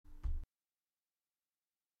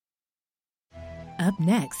Up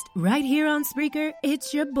next, right here on Spreaker,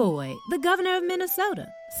 it's your boy, the governor of Minnesota.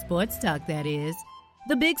 Sports talk, that is.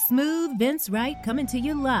 The big smooth Vince Wright coming to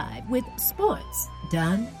you live with sports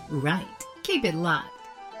done right. Keep it locked.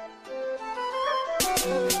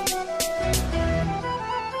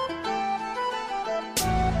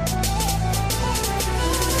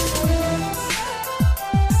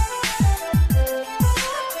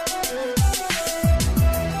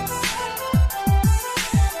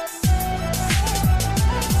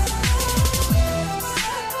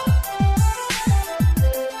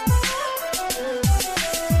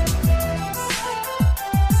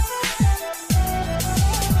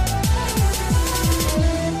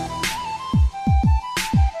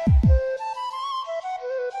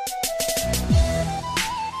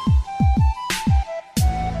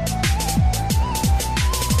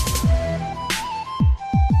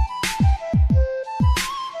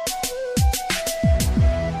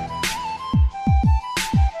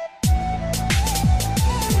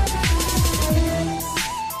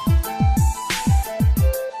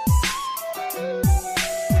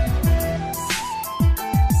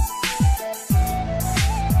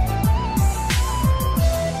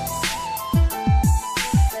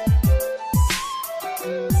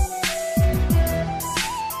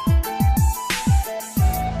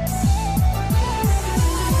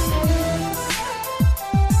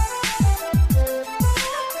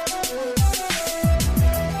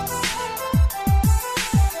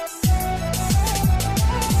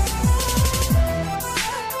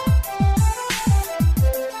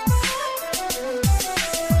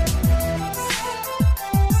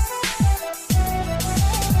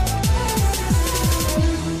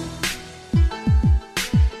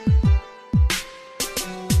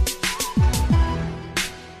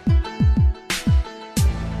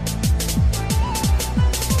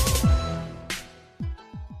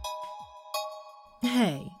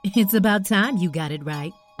 It's about time you got it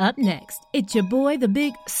right. Up next, it's your boy, the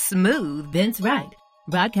big, smooth Vince Wright,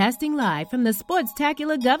 broadcasting live from the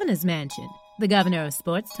Sportstacular Governor's Mansion, the governor of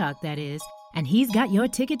sports talk, that is, and he's got your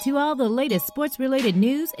ticket to all the latest sports-related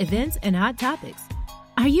news, events, and hot topics.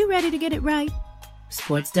 Are you ready to get it right?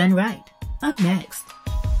 Sports done right. Up next.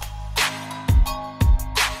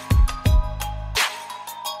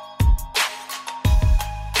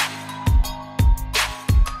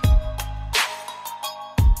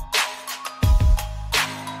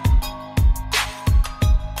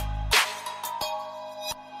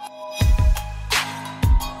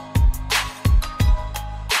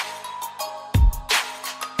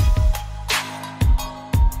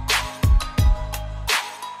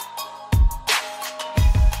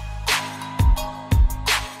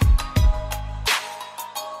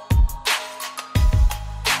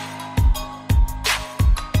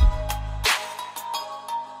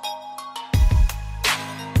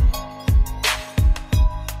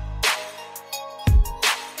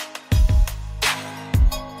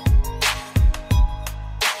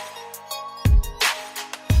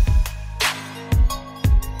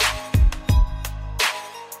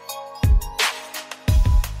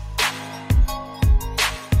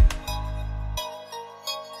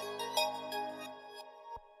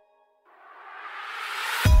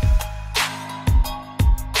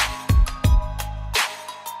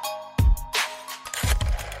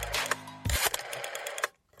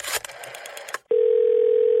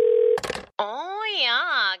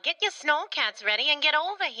 Get your snowcats ready and get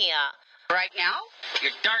over here. Right now? You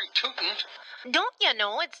darn tootin'. Don't you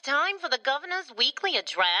know it's time for the governor's weekly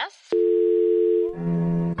address?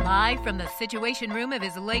 Live from the Situation Room of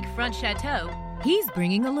his lakefront chateau, he's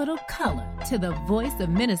bringing a little color to the voice of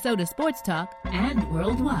Minnesota sports talk and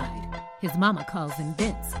worldwide. His mama calls him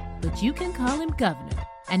Vince, but you can call him Governor.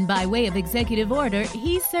 And by way of executive order,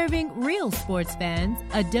 he's serving real sports fans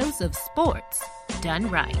a dose of sports done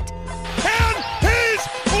right. And he's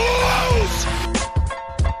loose!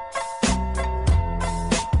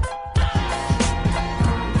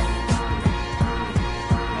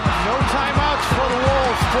 No timeouts for the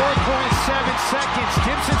Wolves. 4.7 seconds.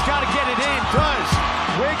 Gibson's got to get it in. Does.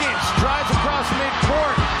 Wiggins drives across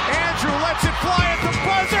midcourt. Andrew lets it fly at the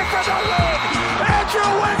buzzer for the win. Andrew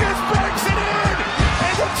Wiggins breaks it in.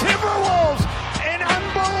 And the Timberwolves, an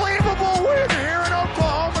unbelievable win here in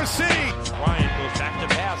Oklahoma City. Bryant goes back to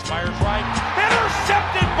pass, fires right.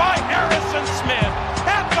 Intercepted by Harrison Smith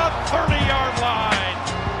at the 30-yard line.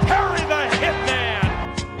 Harry the Hitman.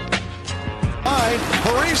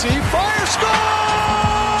 Parisi fire scores!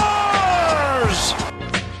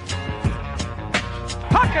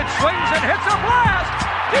 Puckett swings and hits a blast.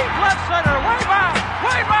 Deep left center, way back.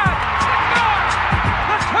 It's good.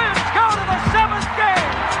 The Twins go to the 7th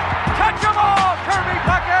game. Touch 'em all, Kurt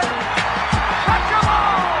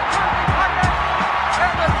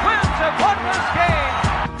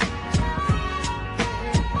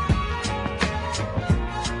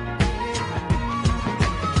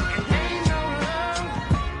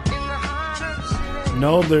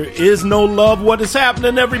No, there is no love. What is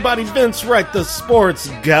happening, everybody? Vince Wright, the sports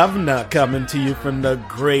governor, coming to you from the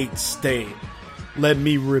great state. Let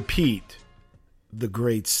me repeat, the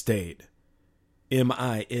great state.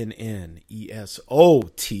 Minnesota.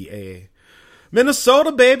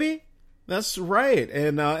 Minnesota, baby. That's right.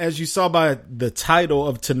 And as you saw by the title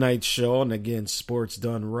of tonight's show, and again, Sports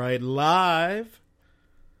Done Right Live,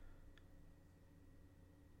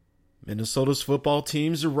 Minnesota's football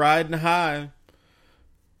teams are riding high.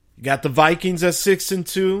 You got the Vikings at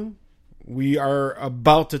 6-2. We are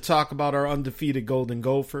about to talk about our undefeated Golden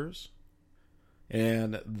Gophers.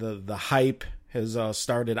 And the hype has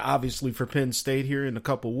started, obviously, for Penn State here in a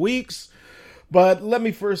couple weeks. But let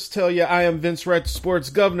me first tell you, I am Vince Wright, the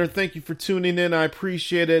sports governor. Thank you for tuning in. I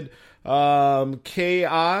appreciate it.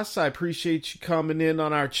 Chaos, I appreciate you coming in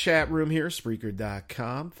on our chat room here,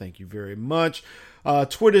 Spreaker.com. Thank you very much.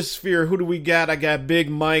 Twitter sphere, who do we got? I got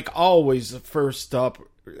Big Mike, always first up.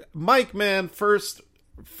 Mike, man, first,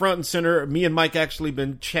 front and center. Me and Mike actually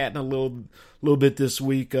been chatting a little bit this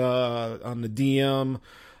week on the DM,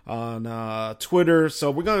 on Twitter.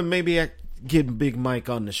 So we're going to maybe get Big Mike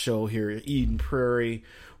on the show here at Eden Prairie.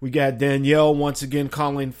 We got Danielle once again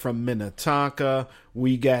calling from Minnetonka.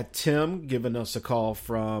 We got Tim giving us a call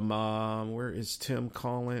from, where is Tim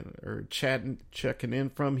calling or checking in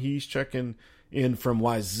from? He's checking in from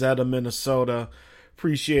Wayzata, Minnesota.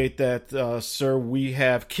 Appreciate that, sir. We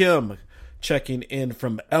have Kim checking in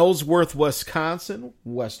from Ellsworth, Wisconsin.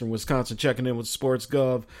 Western Wisconsin checking in with Sports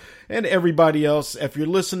Gov. And everybody else, if you're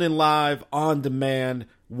listening live, on demand,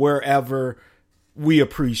 wherever, we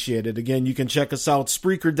appreciate it. Again, you can check us out.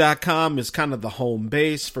 Spreaker.com is kind of the home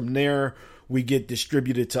base. From there, we get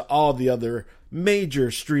distributed to all the other major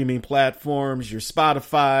streaming platforms, your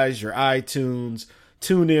Spotify's, your iTunes,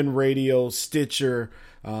 TuneIn Radio, Stitcher.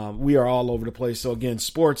 We are all over the place. So again,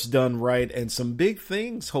 Sports Done Right, and some big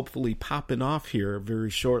things hopefully popping off here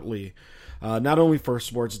very shortly. Not only for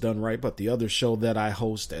Sports Done Right, but the other show that I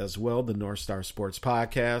host as well, the North Star Sports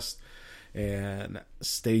Podcast. And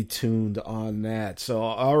stay tuned on that. So,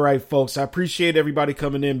 all right, folks, I appreciate everybody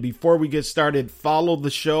coming in. Before we get started, follow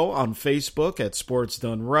the show on Facebook at Sports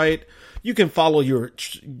Done Right. You can follow your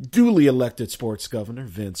duly elected sports governor,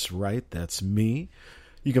 Vince Wright. That's me.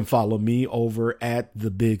 You can follow me over at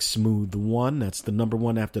the Big Smooth One. That's the number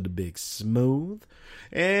one after the Big Smooth.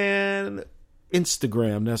 And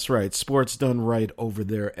Instagram, that's right. Sports Done Right over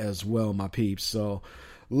there as well, my peeps. So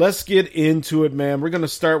let's get into it, man. We're going to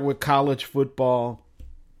start with college football.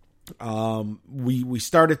 We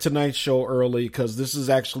started tonight's show early because this is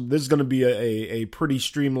going to be a pretty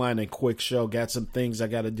streamlined and quick show. Got some things I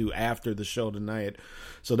got to do after the show tonight.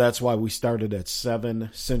 So that's why we started at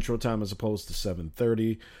 7 Central Time as opposed to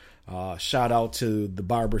 7:30. Shout out to the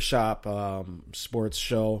Barbershop Sports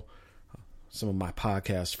Show. Some of my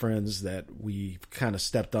podcast friends that we kind of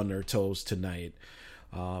stepped on their toes tonight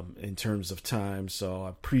in terms of time. So I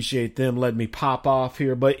appreciate them letting me pop off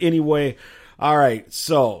here. But anyway, all right.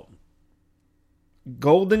 So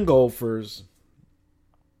Golden Gophers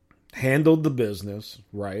handled the business,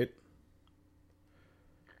 right?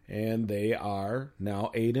 And they are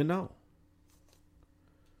now 8-0.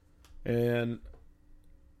 And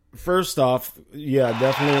first off, yeah,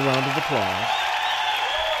 definitely a round of applause.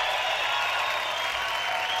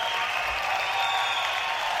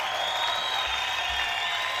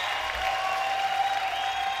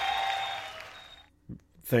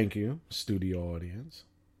 Thank you, studio audience.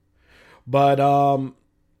 But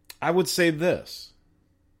I would say this.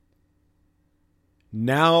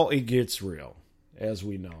 Now it gets real. As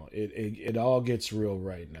we know, it all gets real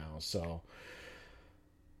right now. So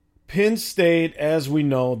Penn State, as we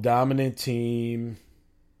know, dominant team.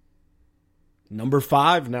 Number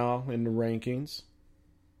 5 now in the rankings.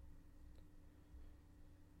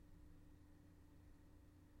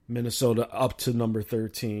 Minnesota up to number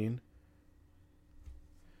 13.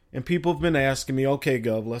 And people have been asking me, okay,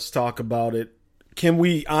 Gov, let's talk about it. Can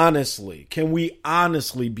we honestly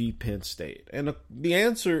beat Penn State? And the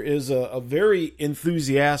answer is a very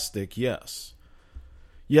enthusiastic yes.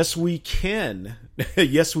 Yes, we can.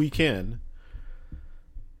 Yes, we can.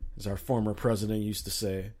 As our former president used to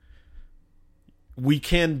say, we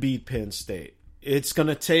can beat Penn State. It's going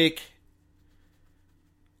to take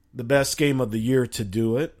the best game of the year to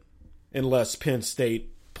do it, unless Penn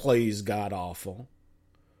State plays god-awful.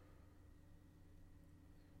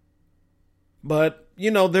 But,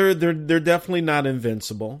 you know, they're definitely not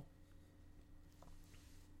invincible.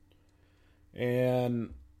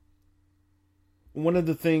 And one of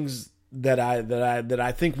the things that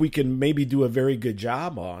I think we can maybe do a very good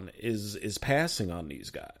job on is passing on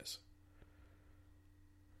these guys.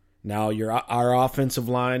 Now our offensive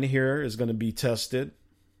line here is going to be tested.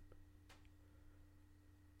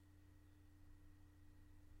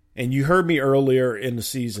 And you heard me earlier in the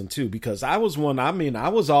season, too, because I was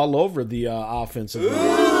all over the offensive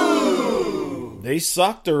line. They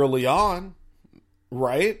sucked early on,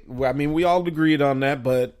 right? I mean, we all agreed on that,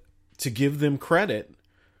 but to give them credit,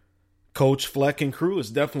 Coach Fleck and crew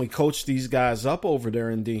has definitely coached these guys up over there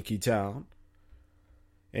in Dinkytown.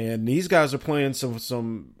 And these guys are playing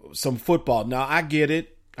some football. Now, I get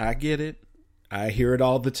it. I hear it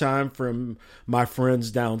all the time from my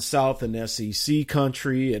friends down south in SEC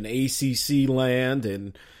country and ACC land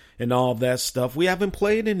and all that stuff. We haven't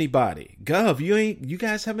played anybody. Gov, you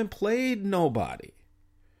guys haven't played nobody.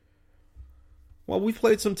 Well, we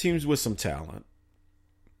played some teams with some talent.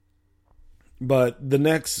 But the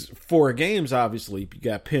next 4 games, obviously, you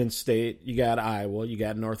got Penn State, you got Iowa, you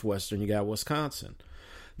got Northwestern, you got Wisconsin.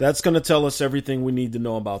 That's going to tell us everything we need to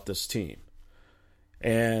know about this team.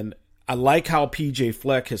 And I like how PJ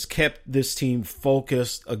Fleck has kept this team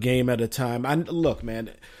focused a game at a time. Look,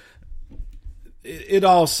 man, it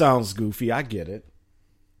all sounds goofy. I get it.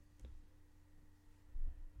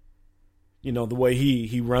 You know, the way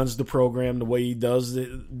he runs the program, the way he does it,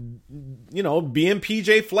 you know, being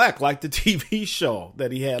PJ Fleck, like the TV show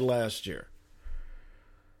that he had last year.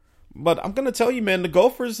 But I'm going to tell you, man, the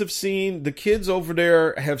Gophers the kids over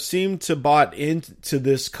there have seemed to bought into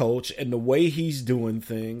this coach and the way he's doing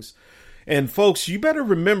things. And folks, you better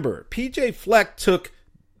remember, PJ Fleck took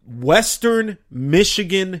Western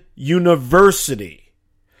Michigan University.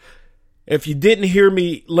 If you didn't hear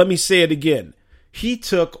me, let me say it again. He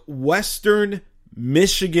took Western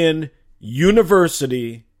Michigan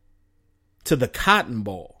University to the Cotton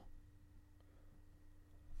Bowl.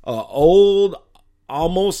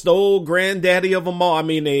 Almost old granddaddy of them all. I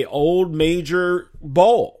mean, a old major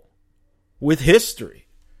bowl with history.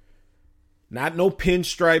 Not no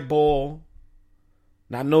Pinstripe Bowl.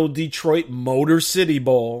 Not no Detroit Motor City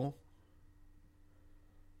Bowl.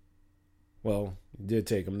 Well, he did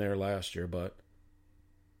take them there last year, but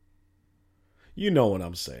you know what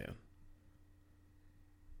I'm saying.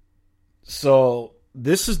 So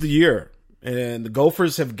this is the year, and the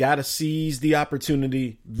Gophers have got to seize the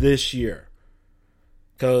opportunity this year.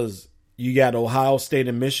 Because you got Ohio State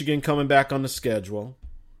and Michigan coming back on the schedule.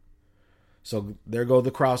 So there go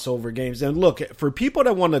the crossover games. And look, for people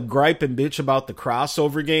that want to gripe and bitch about the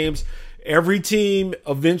crossover games, every team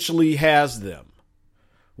eventually has them.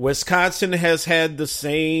 Wisconsin has had the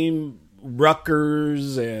same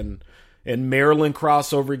Rutgers and Maryland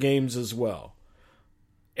crossover games as well.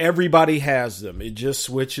 Everybody has them. It just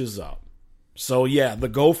switches up. So, yeah, the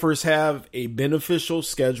Gophers have a beneficial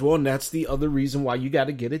schedule, and that's the other reason why you got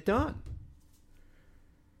to get it done.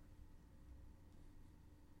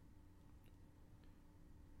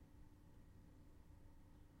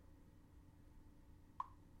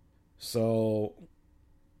 So,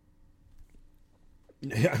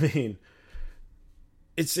 I mean,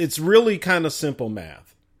 it's really kind of simple math.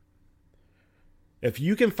 If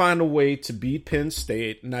you can find a way to beat Penn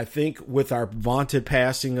State, and I think with our vaunted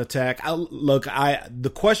passing attack,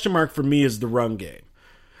 the question mark for me is the run game.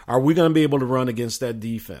 Are we going to be able to run against that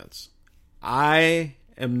defense? I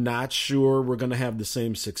am not sure we're going to have the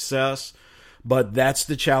same success, but that's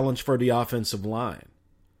the challenge for the offensive line.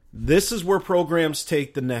 This is where programs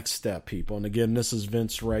take the next step, people. And again, this is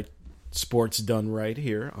Vince Wright, Sports Done Right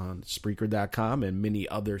here on Spreaker.com and many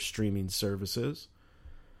other streaming services.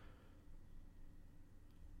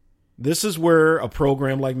 This is where a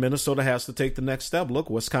program like Minnesota has to take the next step. Look,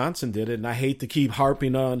 Wisconsin did it, and I hate to keep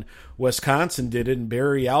harping on Wisconsin did it and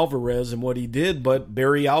Barry Alvarez and what he did, but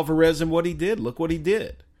Barry Alvarez and what he did, look what he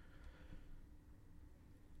did.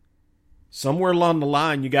 Somewhere along the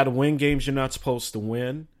line, you got to win games you're not supposed to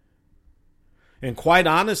win. And quite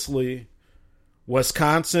honestly,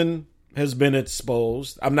 Wisconsin has been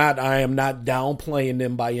exposed. I am not downplaying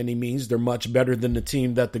them by any means. They're much better than the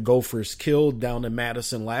team that the Gophers killed down in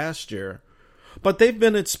Madison last year. But they've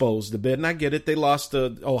been exposed a bit, and I get it. They lost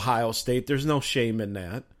to Ohio State. There's no shame in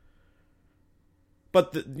that.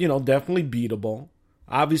 But, definitely beatable.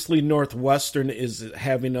 Obviously, Northwestern is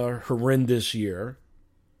having a horrendous year.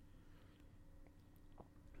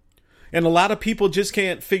 And a lot of people just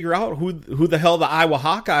can't figure out who the hell the Iowa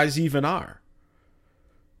Hawkeyes even are.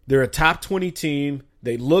 They're a top 20 team.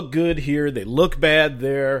 They look good here. They look bad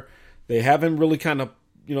there. They haven't really kind of,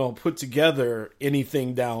 put together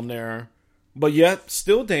anything down there. But yet,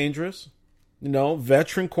 still dangerous.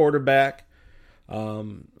 Veteran quarterback.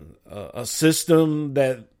 A system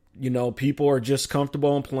that, people are just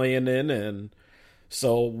comfortable in playing in. And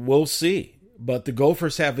so we'll see. But the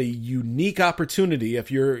Gophers have a unique opportunity,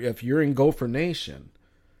 if you're in Gopher Nation,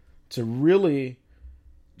 to really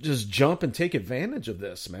just jump and take advantage of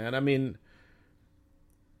this, man. I mean,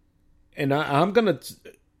 and I'm going to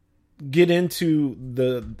get into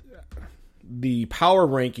the power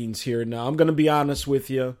rankings here now. I'm going to be honest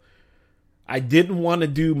with you. I didn't want to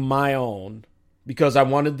do my own because I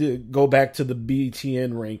wanted to go back to the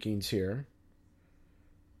BTN rankings here.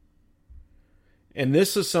 And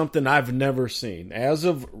this is something I've never seen. As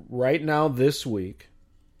of right now this week,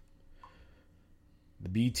 the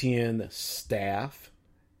BTN staff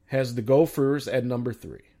has the Gophers at number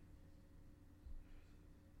 3.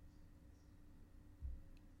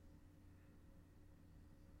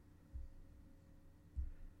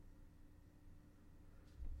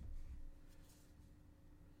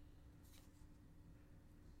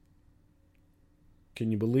 Can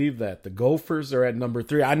you believe that? The Gophers are at number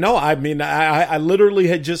 3. I know. I mean, I literally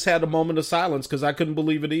had just had a moment of silence because I couldn't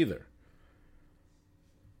believe it either.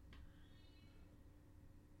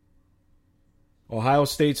 Ohio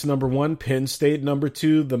State's number 1, Penn State number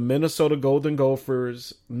 2, the Minnesota Golden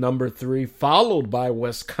Gophers number 3, followed by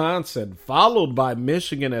Wisconsin, followed by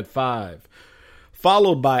Michigan at 5,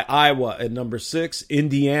 followed by Iowa at number 6,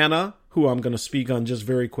 Indiana, who I'm going to speak on just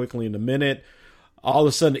very quickly in a minute. All of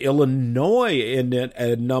a sudden, Illinois in it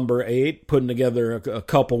at number 8, putting together a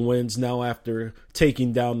couple wins now after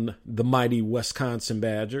taking down the mighty Wisconsin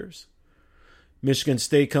Badgers. Michigan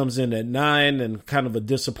State comes in at 9, and kind of a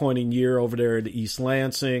disappointing year over there at East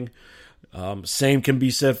Lansing. Same can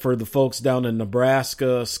be said for the folks down in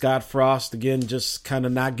Nebraska. Scott Frost, again, just kind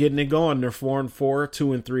of not getting it going. They're 4-4,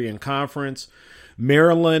 2-3 in conference.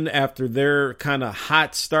 Maryland, after their kind of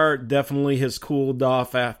hot start, definitely has cooled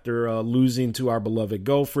off after losing to our beloved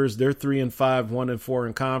Gophers. They're 3-5, 1-4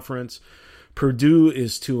 in conference. Purdue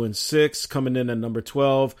is 2-6, coming in at number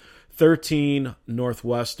 12. 13,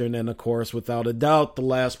 Northwestern, and of course, without a doubt, the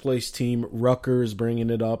last place team, Rutgers, bringing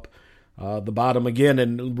it up the bottom again.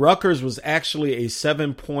 And Rutgers was actually a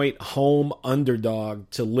 7-point home underdog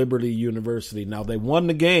to Liberty University. Now, they won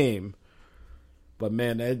the game. But,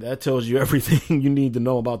 man, that tells you everything you need to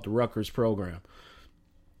know about the Rutgers program.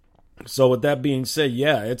 So, with that being said,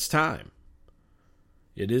 yeah, it's time.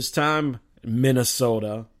 It is time,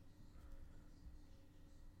 Minnesota,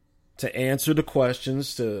 to answer the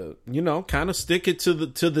questions, to, kind of stick it to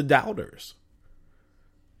the doubters.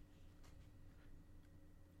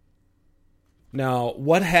 Now,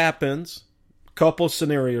 what happens? Couple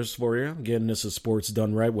scenarios for you. Again, this is Sports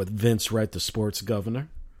Done Right with Vince Wright, the sports governor.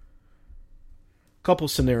 Couple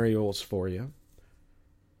scenarios for you.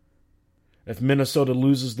 If Minnesota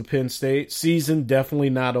loses to Penn State, season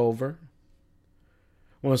definitely not over.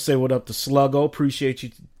 I want to say what up to Sluggo. Appreciate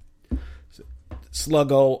you.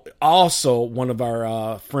 Sluggo, also one of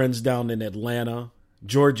our friends down in Atlanta,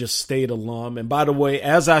 Georgia State alum. And by the way,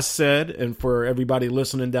 as I said, and for everybody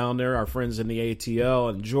listening down there, our friends in the ATL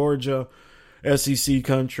and Georgia, SEC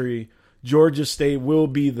country, Georgia State will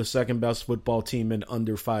be the second best football team in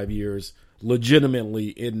under 5 years. Legitimately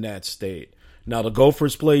in that state. Now, the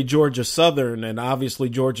Gophers played Georgia Southern, and obviously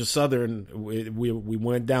Georgia Southern, we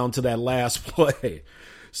went down to that last play.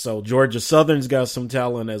 So Georgia Southern's got some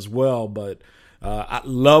talent as well, but I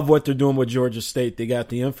love what they're doing with Georgia State. They got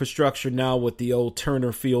the infrastructure now with the old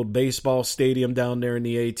Turner Field baseball stadium down there in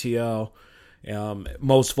the ATL.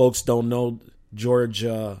 Most folks don't know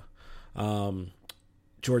Georgia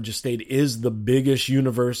State is the biggest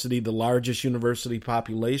university, the largest university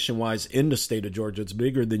population-wise in the state of Georgia. It's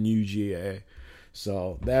bigger than UGA.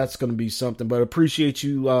 So that's going to be something. But appreciate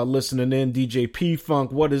you listening in. DJ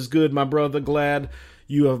P-Funk, what is good, my brother? Glad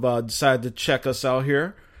you have decided to check us out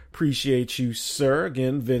here. Appreciate you, sir.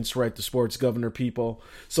 Again, Vince Wright, the sports governor, people.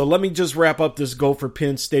 So let me just wrap up this Gopher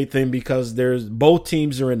Penn State thing because both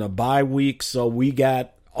teams are in a bye week. So we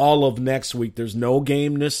got all of next week. There's no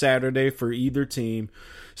game this Saturday for either team.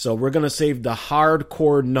 So we're going to save the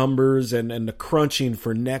hardcore numbers and the crunching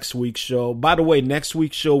for next week's show. By the way, next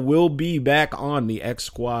week's show will be back on the X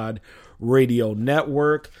Squad Radio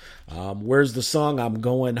Network. Where's the song? I'm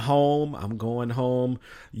going home. I'm going home.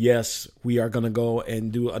 Yes, we are going to go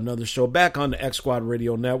and do another show back on the X Squad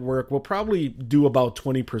Radio Network. We'll probably do about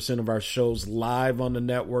 20% of our shows live on the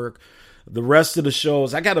network. The rest of the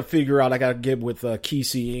shows, I got to get with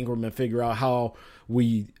Kesey Ingram and figure out how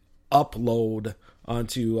we upload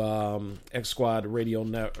onto X Squad Radio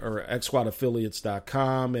Net or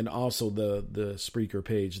xsquadaffiliates.com and also the Spreaker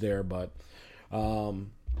page there. But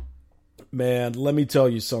man, let me tell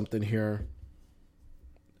you something here.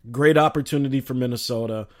 Great opportunity for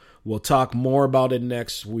Minnesota. We'll talk more about it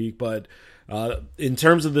next week. But in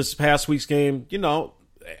terms of this past week's game,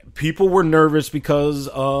 people were nervous because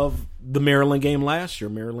of the Maryland game last year.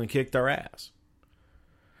 Maryland kicked our ass.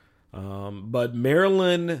 But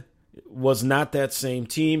Maryland was not that same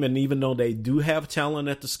team, and even though they do have talent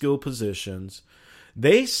at the skill positions,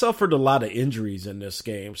 they suffered a lot of injuries in this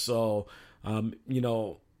game. So,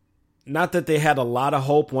 not that they had a lot of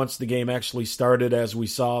hope once the game actually started, as we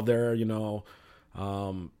saw there,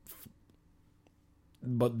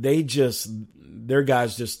 but their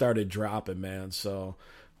guys just started dropping, man. So,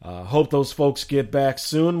 hope those folks get back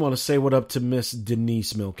soon. Want to say what up to Miss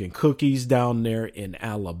Denise Milk and Cookies down there in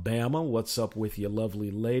Alabama. What's up with you, lovely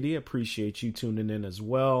lady? Appreciate you tuning in as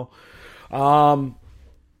well.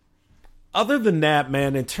 Other than that,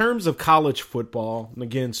 man, in terms of college football, and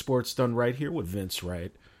again, Sports Done Right here with Vince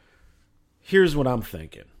Wright, here's what I'm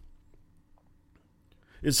thinking.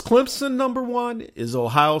 Is Clemson number one? Is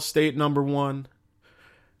Ohio State number one?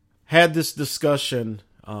 Had this discussion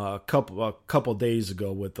a couple days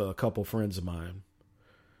ago with a couple friends of mine.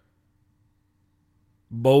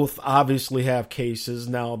 Both obviously have cases.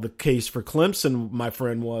 Now, the case for Clemson, my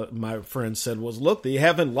friend said was, look, they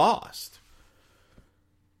haven't lost.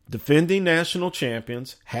 Defending national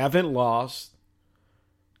champions haven't lost.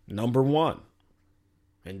 Number one.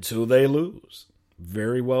 Until they lose.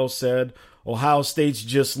 Very well said. Ohio State's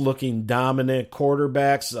just looking dominant.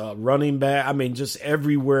 Quarterbacks, running back. I mean, just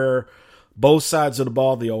everywhere. Both sides of the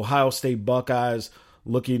ball, the Ohio State Buckeyes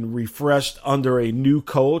looking refreshed under a new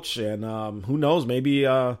coach. And who knows, maybe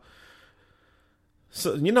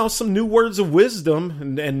some new words of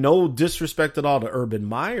wisdom. And no disrespect at all to Urban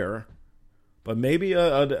Meyer. But maybe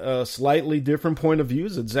a slightly different point of view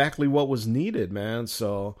is exactly what was needed, man.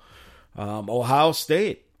 So Ohio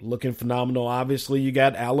State looking phenomenal. Obviously, you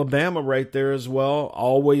got Alabama right there as well.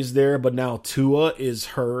 Always there, but now Tua is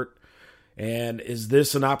hurt. And is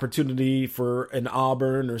this an opportunity for an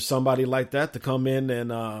Auburn or somebody like that to come in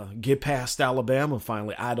and get past Alabama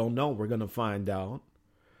finally? I don't know. We're going to find out.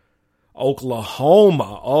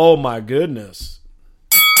 Oklahoma. Oh, my goodness.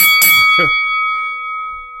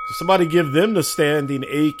 Somebody give them the standing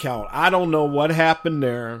 8 count. I don't know what happened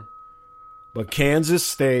there, but Kansas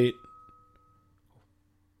State,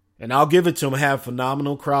 and I'll give it to them, have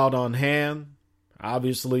phenomenal crowd on hand.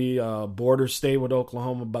 Obviously, border state with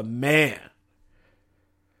Oklahoma, but man,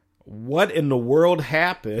 what in the world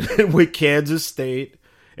happened with Kansas State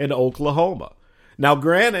and Oklahoma? Now,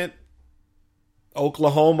 granted,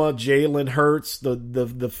 Oklahoma, Jalen Hurts, the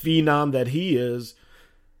phenom that he is,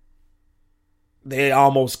 they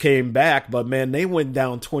almost came back, but man, they went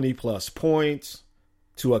down 20-plus points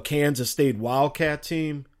to a Kansas State Wildcat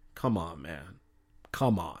team. Come on, man.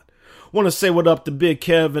 Come on. Want to say what up to Big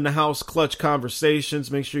Kev in the house, Clutch Conversations.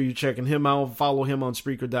 Make sure you're checking him out. Follow him on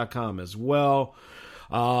Spreaker.com as well.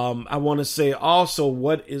 I want to say also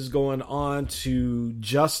what is going on to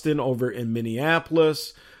Justin over in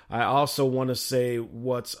Minneapolis. I also want to say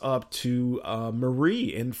what's up to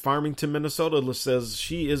Marie in Farmington, Minnesota. Says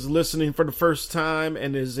she is listening for the first time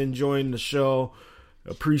and is enjoying the show.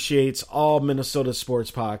 Appreciates all Minnesota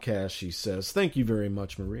sports podcasts, she says. Thank you very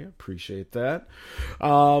much, Maria. Appreciate that.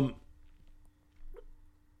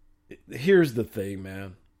 Here's the thing,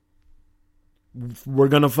 man. We're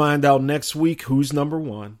going to find out next week who's number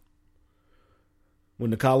one when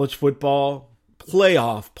the college football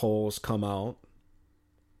playoff polls come out.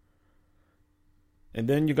 And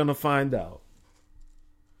then you're going to find out.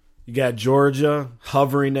 You got Georgia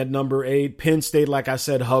hovering at number 8. Penn State, like I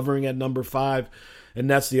said, hovering at number 5. And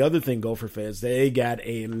that's the other thing, Gopher fans. They got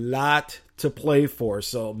a lot to play for.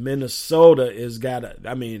 So Minnesota is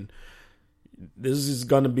this is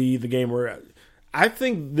going to be the game where I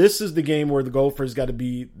think this is the game where the Gophers got to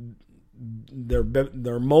be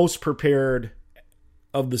their most prepared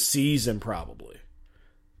of the season, probably,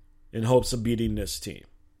 in hopes of beating this team,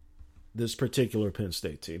 this particular Penn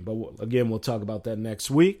State team. But again, we'll talk about that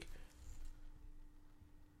next week.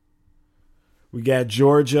 We got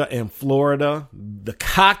Georgia and Florida, the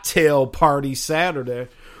cocktail party Saturday.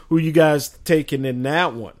 Who you guys taking in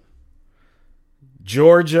that one?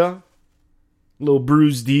 Georgia, little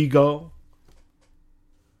bruised ego.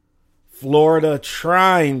 Florida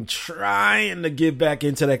trying to get back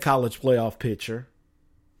into that college playoff picture.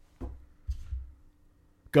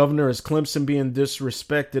 Governor, is Clemson being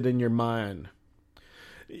disrespected in your mind?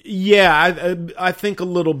 Yeah, I think a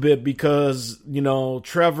little bit because,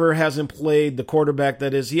 Trevor hasn't played, the quarterback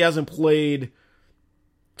that is, he hasn't played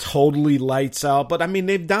totally lights out. But,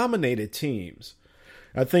 they've dominated teams.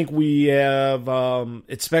 I think we have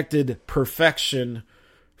expected perfection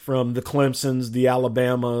from the Clemsons, the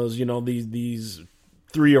Alabamas, these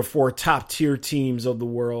 3 or 4 top-tier teams of the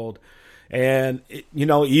world. And,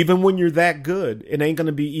 even when you're that good, it ain't going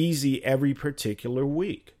to be easy every particular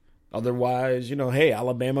week. Otherwise, hey,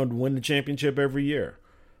 Alabama would win the championship every year.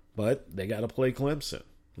 But they got to play Clemson.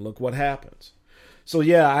 Look what happens. So,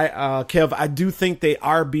 yeah, Kev, I do think they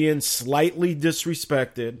are being slightly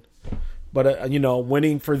disrespected. But,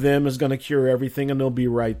 winning for them is going to cure everything, and they'll be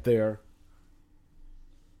right there.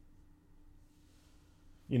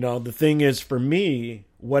 The thing is, for me,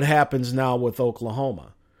 what happens now with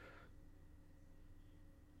Oklahoma?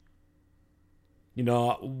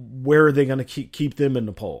 Where are they going to keep them in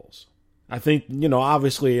the polls? I think,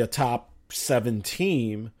 obviously a top 7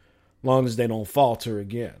 team, long as they don't falter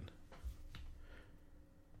again.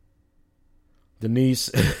 Denise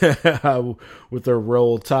with her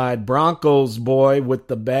Roll Tide. Broncos, boy, with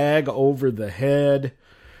the bag over the head.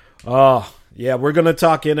 Oh, yeah, we're going to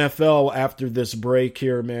talk NFL after this break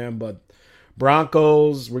here, man. But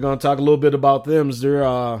Broncos, we're going to talk a little bit about them.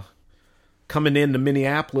 They're coming into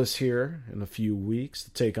Minneapolis here in a few weeks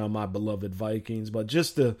to take on my beloved Vikings. But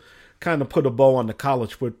just to kind of put a bow on the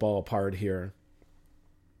college football part here,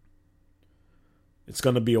 it's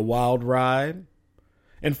going to be a wild ride.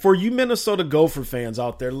 And for you Minnesota Gopher fans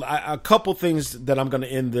out there, a couple things that I'm going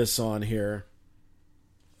to end this on here.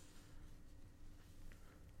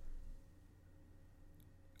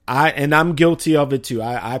 I'm guilty of it too.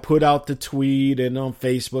 I put out the tweet and on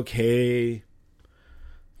Facebook, hey,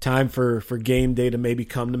 time for game day to maybe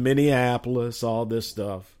come to Minneapolis, all this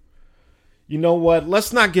stuff. You know what?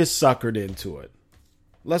 Let's not get suckered into it.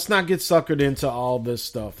 Let's not get suckered into all this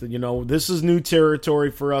stuff. This is new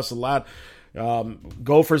territory for us. A lot.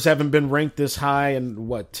 Gophers haven't been ranked this high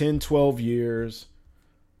in 10, 12 years.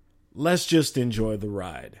 Let's just enjoy the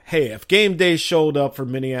ride. Hey, if game day showed up for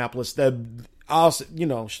Minneapolis, that'd also,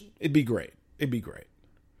 it'd be great. It'd be great.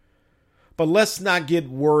 But let's not get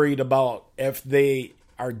worried about if they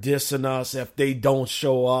are dissing us, if they don't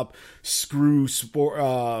show up, screw sport,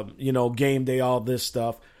 game day, all this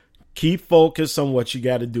stuff. Keep focused on what you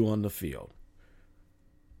got to do on the field.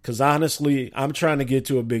 Because honestly, I'm trying to get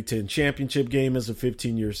to a Big Ten championship game as a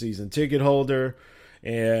 15-year season ticket holder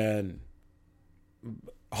and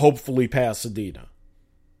hopefully Pasadena.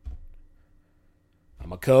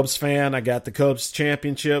 I'm a Cubs fan. I got the Cubs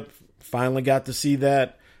championship. Finally got to see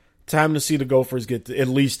that. Time to see the Gophers get at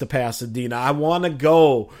least to Pasadena. I want to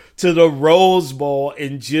go to the Rose Bowl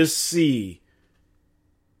and just see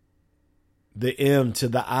the M to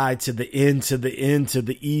the I to the N to the N to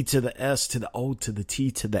the E to the S to the O to the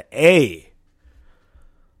T to the A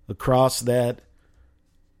across that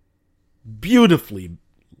beautifully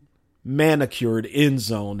manicured end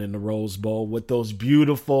zone in the Rose Bowl with those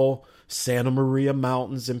beautiful Santa Maria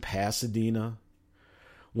Mountains in Pasadena.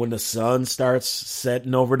 When the sun starts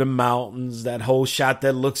setting over the mountains, that whole shot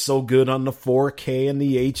that looks so good on the 4K and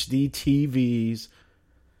the HD TVs.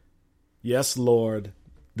 Yes, Lord.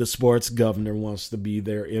 The sports governor wants to be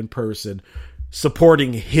there in person,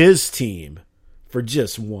 supporting his team for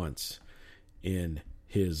just once in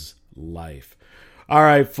his life. All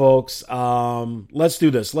right, folks, let's do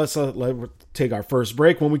this. Let's take our first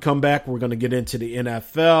break. When we come back, we're going to get into the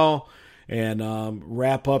NFL and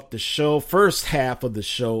wrap up the show. First half of the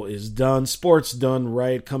show is done. Sports Done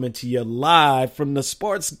Right, coming to you live from the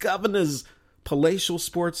sports governor's palatial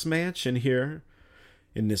sports mansion here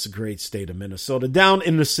in this great state of Minnesota, down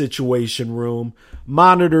in the Situation Room.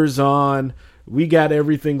 Monitors on. We got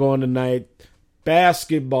everything going tonight.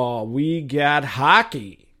 Basketball. We got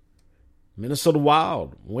hockey. Minnesota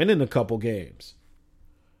Wild winning a couple games.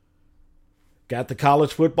 Got the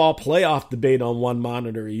college football playoff debate on one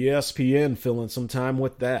monitor. ESPN filling some time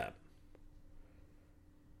with that.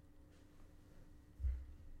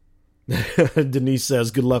 Denise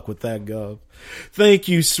says, good luck with that, Gov. Thank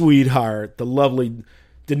you, sweetheart. The lovely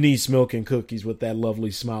Denise Milk and Cookies with that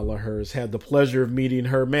lovely smile of hers. Had the pleasure of meeting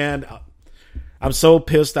her. Man, I'm so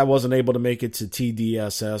pissed I wasn't able to make it to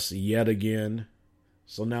TDSS yet again.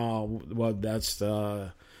 So now, that's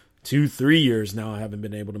 2-3 years now I haven't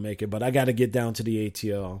been able to make it. But I got to get down to the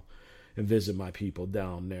ATL and visit my people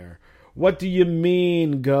down there. What do you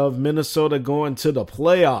mean, Gov? Minnesota going to the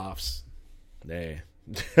playoffs? Hey.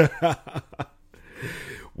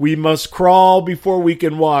 We must crawl before we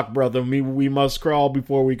can walk, brother. We must crawl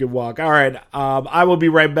before we can walk. All right, I will be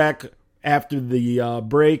right back after the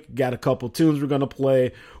break. Got a couple tunes we're going to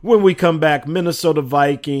play. When we come back, Minnesota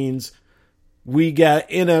Vikings. We got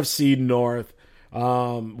NFC North.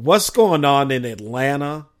 What's going on in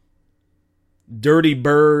Atlanta? Dirty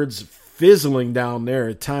Birds fizzling down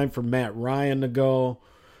there. Time for Matt Ryan to go.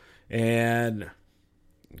 And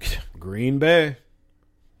Green Bay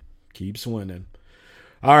keeps winning.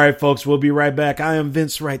 All right, folks, we'll be right back. I am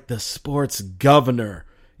Vince Wright, the sports governor,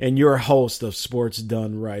 and your host of Sports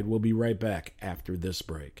Done Right. We'll be right back after this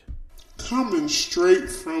break. Coming straight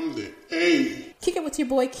from the A. Kick it with your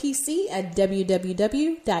boy Kesey at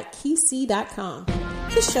www.kesey.com.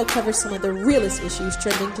 This show covers some of the realest issues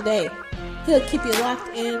trending today. He'll keep you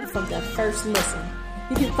locked in from the first listen.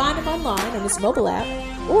 You can find him online on his mobile app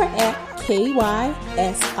or at kysii.com,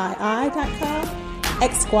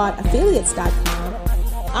 xsquadaffiliates.com,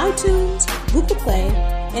 iTunes, Google Play,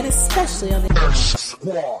 and especially on the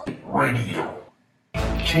Squad Radio.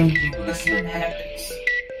 Changing listening habits.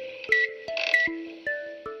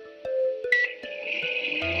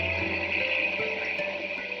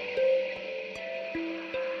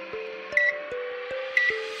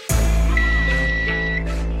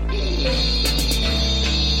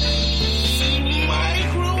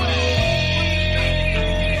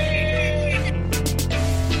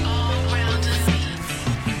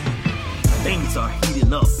 Things are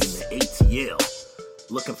heating up in the ATL.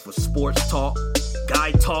 Looking for sports talk,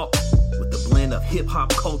 guy talk, with the blend of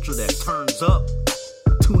hip-hop culture that turns up?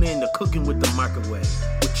 Tune in to Cooking with the Microwave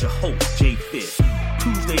with your host, Jay Fish.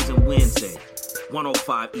 Tuesdays and Wednesdays,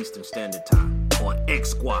 105 Eastern Standard Time on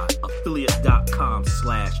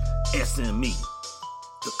xsquadaffiliate.com/SME.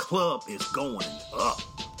 The club is going up.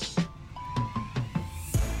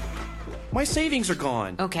 My savings are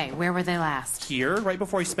gone. Okay, where were they last? Here, right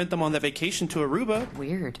before I spent them on the vacation to Aruba.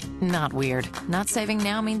 Weird. Not weird. Not saving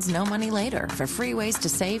now means no money later. For free ways to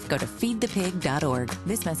save, go to feedthepig.org.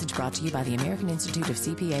 This message brought to you by the American Institute of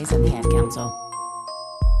CPAs and the Ad Council.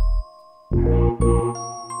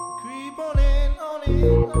 Creep on in, on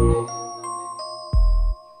in, on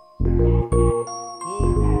in.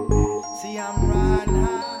 Whoa. See, I'm riding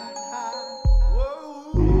high, high.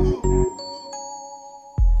 Whoa.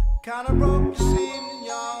 Kinda broke this evening,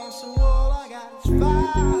 y'all, so all I got is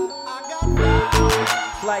fire. I got fire.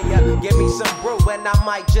 Player, give me some brew and I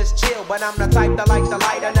might just chill. But I'm the type that like to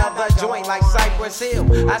light another joint like Cypress Hill.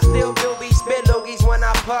 I still do be spit loogies when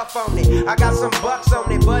I puff on it. I got some bucks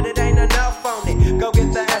on it, but it ain't enough on it. Go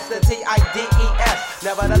get the STIDES.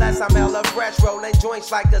 Nevertheless, I'm hella fresh, rolling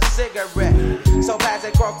joints like a cigarette. So pass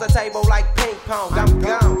it across the table like ping pong. I'm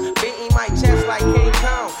gone, beating my chest like King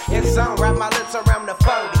Kong. It's on, wrap my lips around the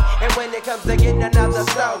 40. And when it comes to getting another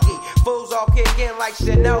stogie, fools all kick in like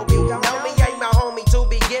Shinobi. Know me ain't my homie to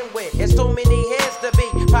begin with. It's too many hands to be.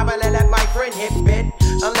 Probably let my friend hit bit.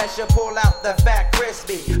 Unless you pull out the fat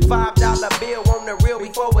crispy $5 bill on the real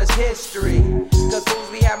before it's history. Cause fools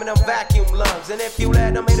be having them vacuum lungs. And if you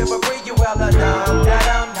let them hit it for free, you hella dumb.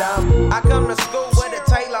 Da-dum-dum. I come to school with a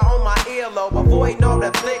Taylor on my earlobe. Avoiding all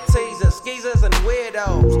the flick teasers, skeezers, and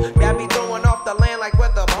weirdos. Got me throwing off the land like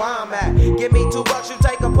where the bomb at. Give me $2, you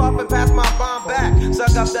take a puff and pass my bomb back.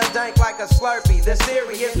 Suck up the dank like a Slurpee. The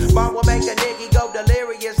serious bomb will make a nigga go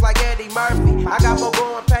delirious like Eddie Murphy. I got more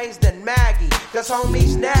growing pains than Maggie. Cause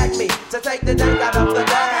homies snagged me to take the dank out of the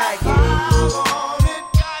bag.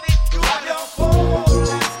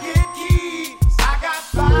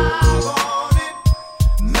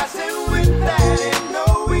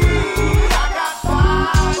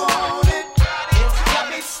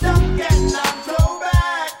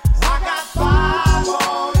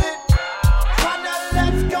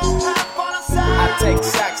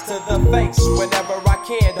 Whenever I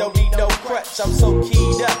can, don't need no crutch, I'm so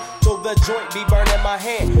keyed up, so the joint be burning my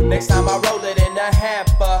hand. Next time I roll it in a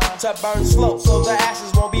hamper, to burn slow, so the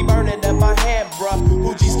ashes won't be burning in my hand, bruh.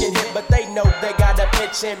 Hoogies get hit, but they know they gotta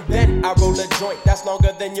pitch and bend. I roll a joint that's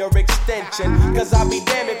longer than your extension, cause I'll be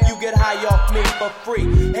damned if you get high off me for free.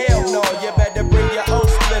 Hell no, you better bring your own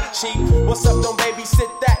slip, cheap. What's up, don't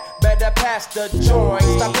babysit that? Better pass the joint.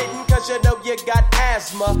 Stop hitting cause you know you got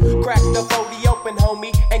asthma. Crack the 40 open,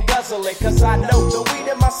 homie, and guzzle it. Cause I know the weed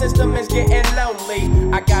in my system is getting lonely.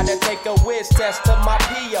 I gotta take a whiz test to my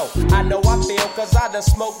P.O. I know I feel cause I done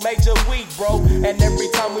smoked major weed, bro. And every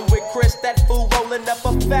time we with Chris, that fool rolling up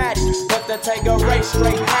a fatty. But the Tanqueray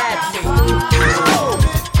straight had me.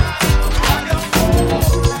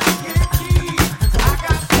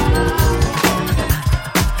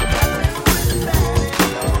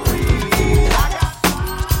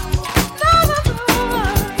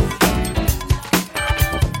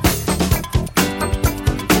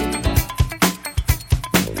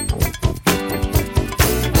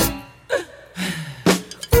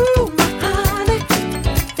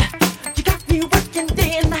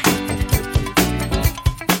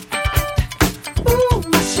 Ooh,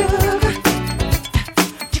 my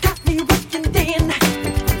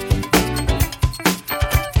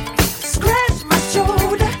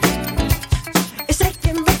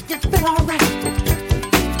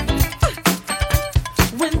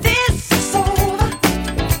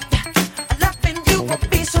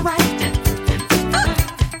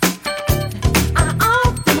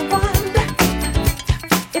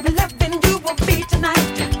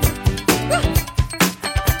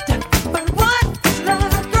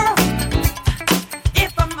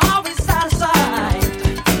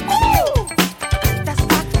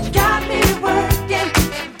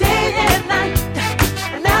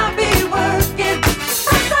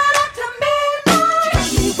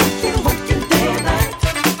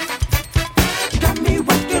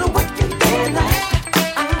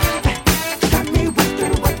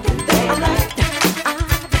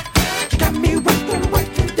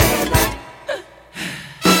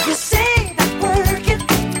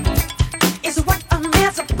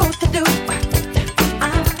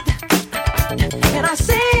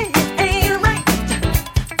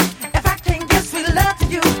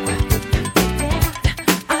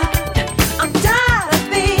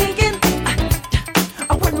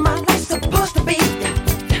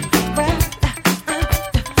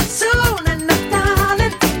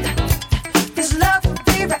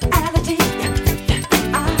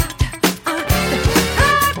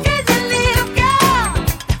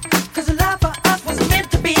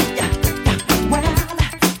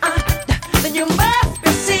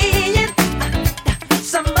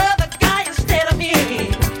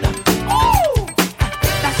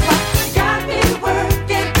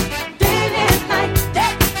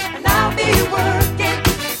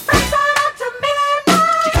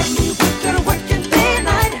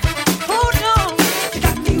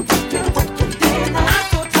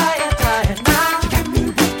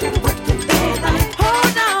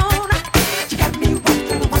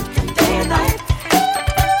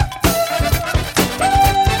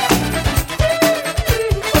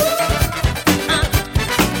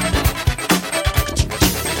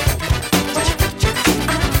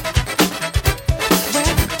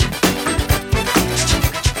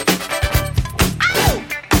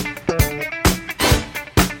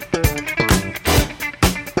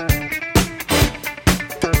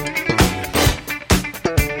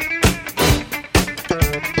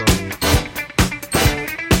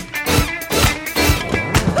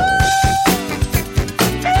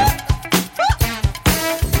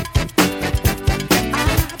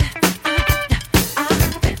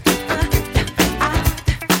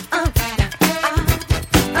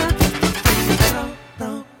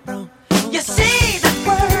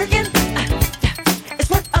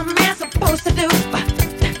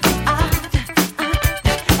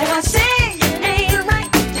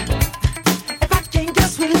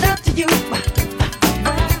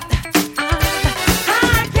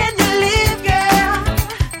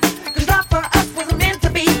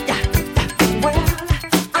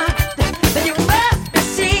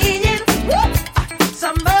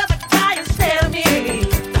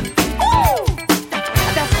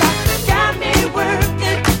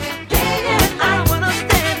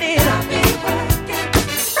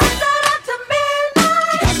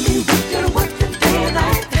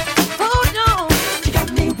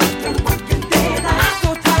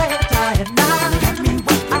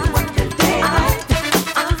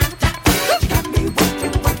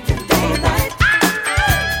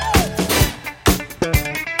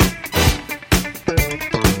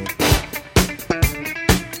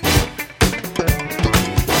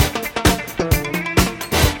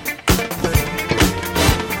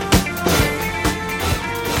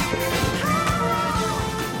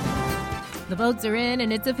votes are in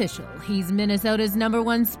and it's official. He's Minnesota's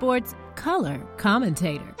 #1 sports color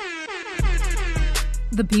commentator.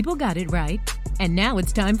 The people got it right, and now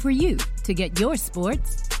it's time for you to get your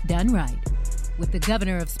sports done right. With the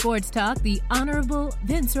governor of sports talk, the Honorable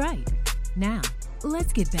Vince Wright. Now,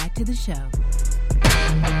 let's get back to the show.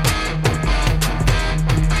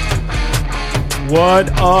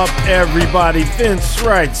 What up, everybody? Vince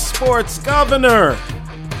Wright, sports governor.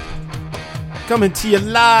 Coming to you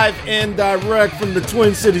live and direct from the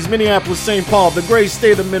Twin Cities, Minneapolis, St. Paul, the great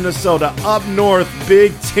state of Minnesota, up north,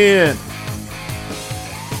 Big Ten.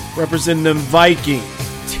 Representing them Vikings,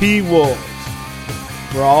 T-Wolves,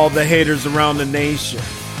 for all the haters around the nation.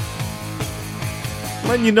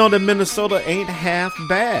 Letting you know that Minnesota ain't half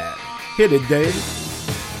bad. Hit it, Dave.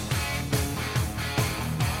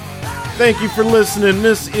 Thank you for listening.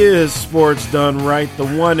 This is Sports Done Right, the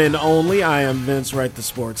one and only. I am Vince Wright, the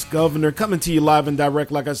sports governor, coming to you live and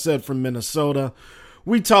direct, like I said, from Minnesota.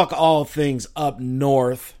 We talk all things up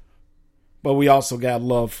north, but we also got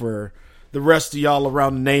love for the rest of y'all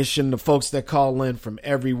around the nation, the folks that call in from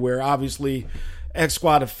everywhere. Obviously,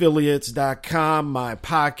 XSquadAffiliates.com, my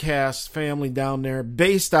podcast family down there,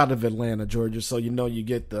 based out of Atlanta, Georgia, so you know you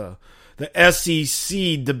get the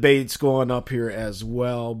SEC debates going up here as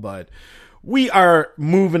well. But we are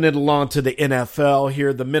moving it along to the NFL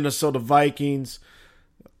here. The Minnesota Vikings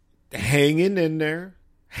hanging in there.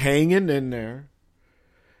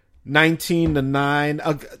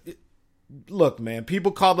 19-9. Look, man,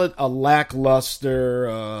 people call it a lackluster,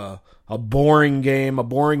 a boring game, a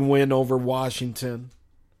boring win over Washington.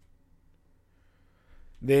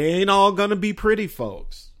 They ain't all gonna be pretty,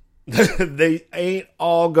 folks. They ain't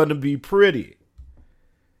all gonna be pretty.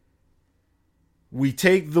 We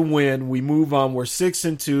take the win. We move on. We're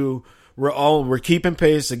 6-2. We're keeping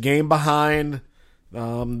pace. A game behind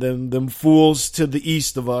them fools to the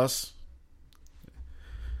east of us,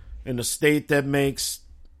 in a state that makes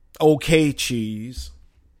okay cheese.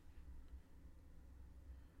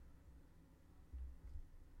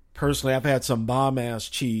 Personally, I've had some bomb-ass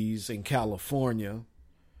cheese in California,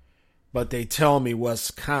 but they tell me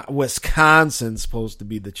Wisconsin's supposed to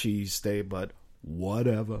be the cheese state, but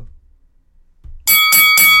whatever.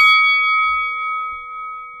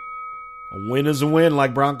 A win is a win,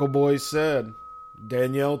 like Bronco Boy said.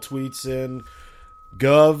 Danielle tweets in,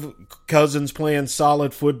 Gov, Cousins playing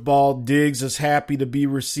solid football. Diggs is happy to be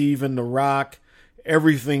receiving the rock.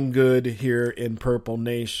 Everything good here in Purple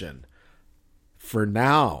Nation. For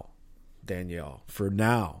now, Danielle, for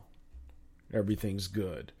now, everything's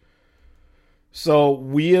good. So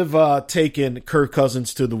we have taken Kirk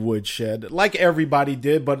Cousins to the woodshed, like everybody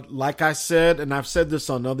did. But like I said, and I've said this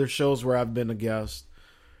on other shows where I've been a guest,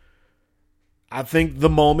 I think the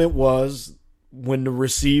moment was when the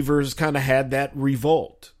receivers kind of had that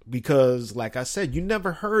revolt. Because, like I said, you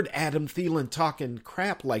never heard Adam Thielen talking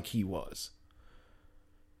crap like he was.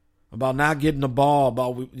 About not getting the ball,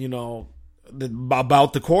 about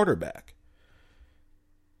the quarterback.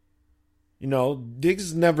 You know, Diggs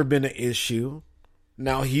has never been an issue.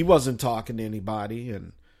 Now, he wasn't talking to anybody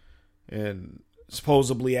and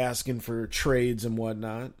supposedly asking for trades and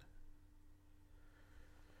whatnot.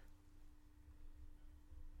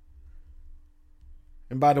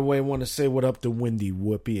 And by the way, I want to say what up to Wendy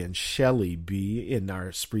Whoopi and Shelly B in our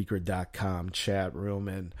Spreaker.com chat room.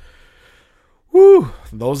 And whoo,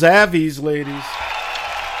 those Avies, ladies.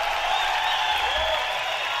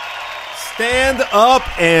 Stand up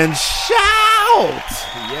and shout!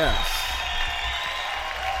 Yes.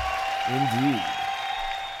 Indeed.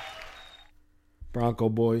 Bronco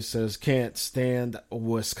Boy says, can't stand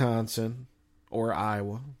Wisconsin or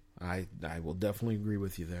Iowa. I will definitely agree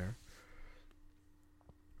with you there.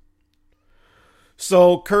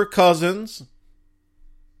 So Kirk Cousins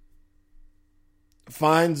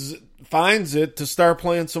finds it to start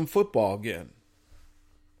playing some football again.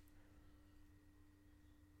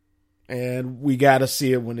 And we got to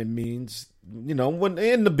see it when it means, when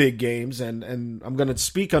in the big games. And I'm going to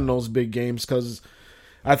speak on those big games because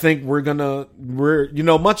I think we're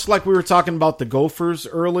much like we were talking about the Gophers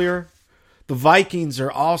earlier, the Vikings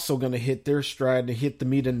are also going to hit their stride and hit the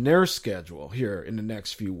meat in their schedule here in the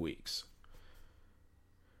next few weeks.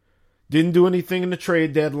 Didn't do anything in the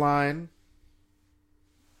trade deadline.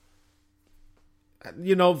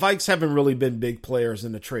 Vikes haven't really been big players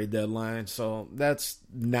in the trade deadline, so that's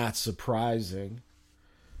not surprising.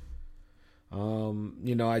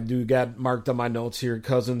 I do got marked on my notes here.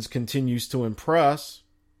 Cousins continues to impress.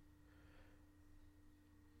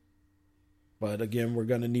 But again, we're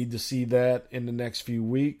going to need to see that in the next few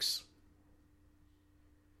weeks.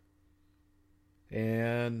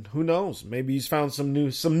 And who knows? Maybe he's found some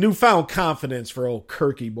newfound confidence for old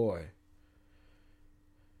Kirky boy.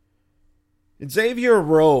 Xavier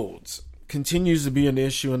Rhodes continues to be an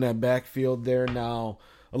issue in that backfield there. Now,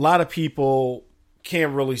 a lot of people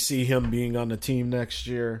can't really see him being on the team next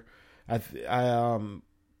year. I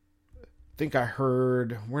think I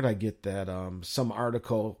heard, where'd I get that? Some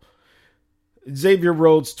article. Xavier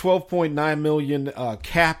Rhodes, $12.9 million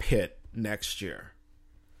cap hit next year.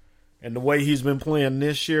 And the way he's been playing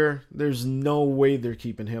this year, there's no way they're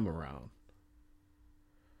keeping him around.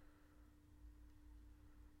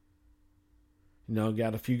 You know,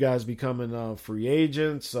 got a few guys becoming free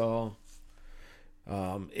agents, so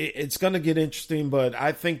it's going to get interesting. But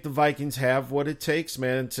I think the Vikings have what it takes,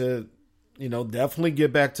 man, to, you know, definitely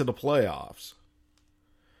get back to the playoffs.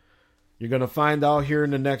 You're going to find out here in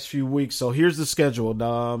the next few weeks. So here's the schedule.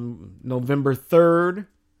 November 3rd.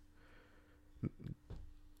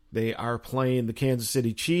 They are playing the Kansas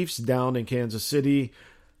City Chiefs down in Kansas City.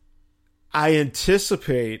 I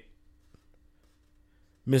anticipate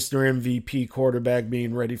Mr. MVP quarterback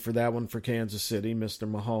being ready for that one for Kansas City, Mr.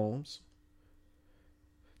 Mahomes.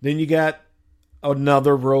 Then you got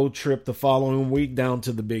another road trip the following week down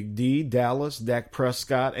to the Big D, Dallas, Dak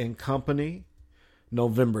Prescott and company,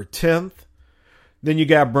 November 10th. Then you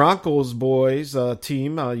got Broncos boys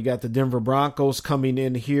team. You got the Denver Broncos coming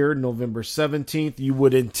in here November 17th. You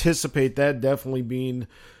would anticipate that definitely being,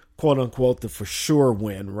 quote unquote, the for sure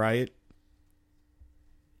win, right?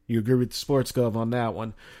 You agree with the Sports Gov on that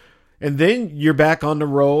one. And then you're back on the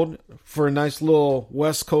road for a nice little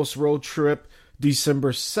West Coast road trip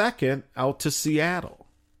December 2nd out to Seattle.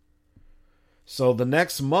 So the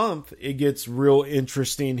next month, it gets real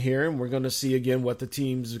interesting here, and we're going to see again what the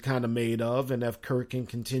teams are kind of made of and if Kirk can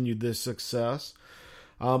continue this success.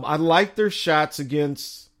 I like their shots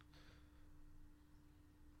against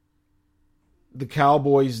the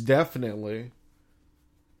Cowboys, definitely.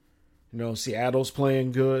 You know, Seattle's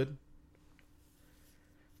playing good.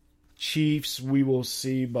 Chiefs, we will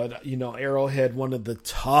see, but, you know, Arrowhead, one of the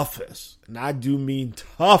toughest, and I do mean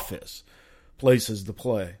toughest, places to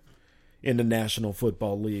play in the National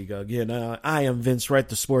Football League. Again, I am Vince Wright,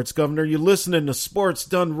 the Sports Governor. You're listening to Sports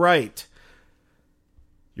Done Right,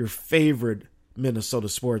 your favorite Minnesota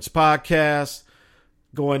sports podcast,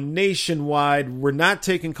 going nationwide. We're not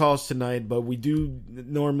taking calls tonight, but we do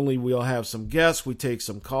normally, we'll have some guests. We take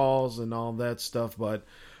some calls and all that stuff, but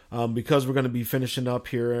because we're going to be finishing up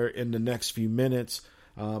here in the next few minutes,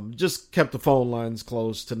 just kept the phone lines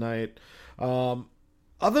closed tonight.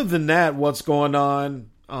 Other than that, what's going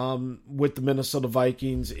on with the Minnesota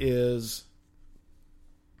Vikings is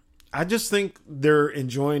I just think they're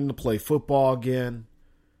enjoying to play football again.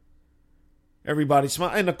 Everybody's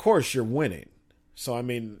smiling. And, of course, you're winning. So, I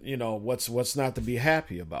mean, you know, what's not to be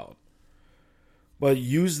happy about? But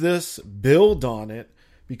use this, build on it,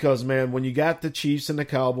 because, man, when you got the Chiefs and the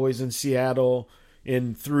Cowboys in Seattle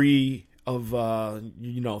in 3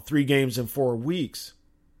 games in 4 weeks,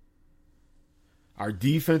 our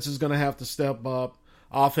defense is going to have to step up.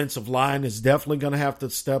 Offensive line is definitely going to have to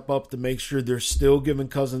step up to make sure they're still giving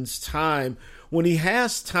Cousins time. When he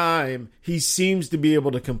has time, he seems to be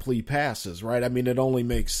able to complete passes, right? I mean, it only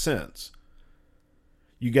makes sense.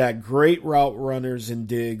 You got great route runners in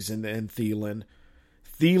Diggs and Thielen.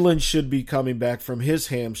 Thielen should be coming back from his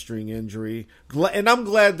hamstring injury. And I'm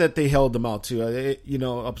glad that they held him out, too.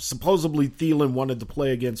 Supposedly Thielen wanted to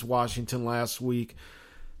play against Washington last week.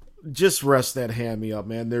 Just rest that hammy up,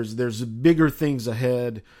 man. There's bigger things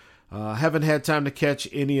ahead. Haven't had time to catch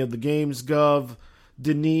any of the games, Gov.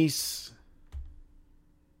 Denise,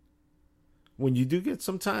 when you do get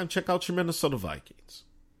some time, check out your Minnesota Vikings.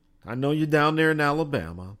 I know you're down there in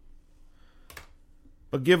Alabama,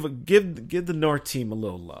 but give the North team a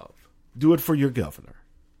little love. Do it for your governor.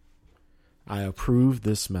 I approve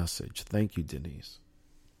this message. Thank you, Denise.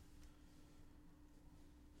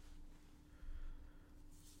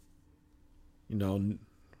 You know,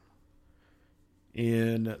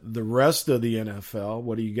 in the rest of the NFL,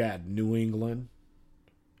 what do you got? New England,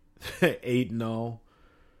 8-0.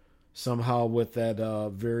 Somehow with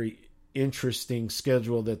that very interesting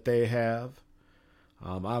schedule that they have.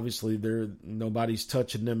 Obviously, nobody's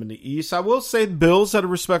touching them in the East. I will say the Bills had a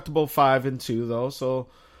respectable 5-2, though. So,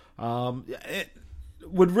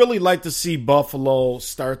 would really like to see Buffalo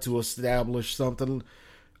start to establish something.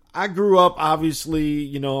 I grew up, obviously,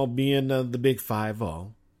 you know, being the big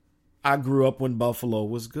 5-0. I grew up when Buffalo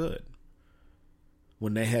was good,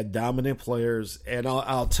 when they had dominant players. And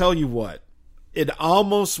I'll tell you what, it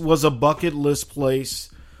almost was a bucket list place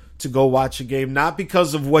to go watch a game, not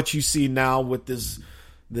because of what you see now with this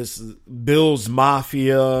this Bills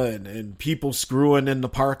Mafia and people screwing in the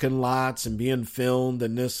parking lots and being filmed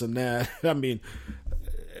and this and that. I mean,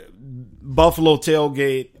 Buffalo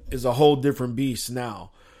Tailgate is a whole different beast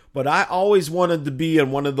now. But I always wanted to be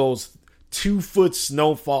in one of those 2-foot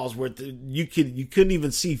snowfalls where you couldn't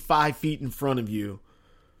even see 5 feet in front of you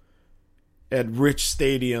at Rich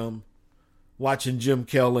Stadium, watching Jim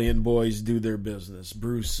Kelly and boys do their business.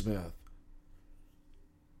 Bruce Smith,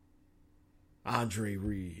 Andre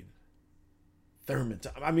Reed, Thurman.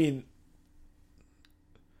 I mean,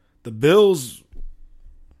 the Bills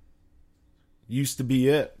used to be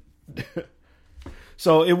it.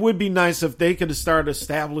 So it would be nice if they could start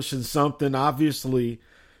establishing something. Obviously,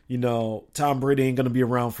 you know, Tom Brady ain't going to be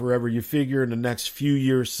around forever. You figure in the next few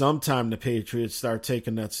years, sometime the Patriots start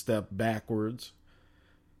taking that step backwards.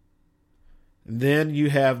 And then you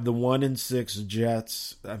have the 1-6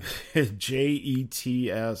 Jets.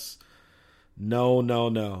 Jets.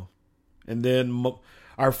 No. And then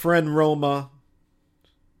our friend Roma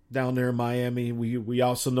down there in Miami. We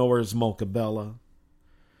also know her as Mocha Bella.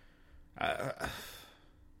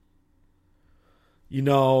 You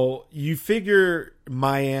know, you figure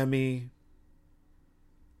Miami,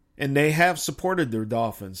 and they have supported their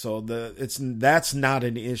Dolphins, so that's not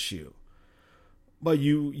an issue. But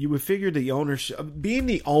you would figure the ownership, being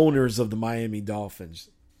the owners of the Miami Dolphins,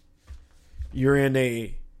 you're in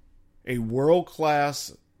a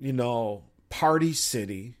world-class, you know, party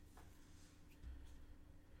city.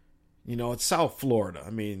 You know, it's South Florida. I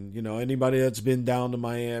mean, you know, anybody that's been down to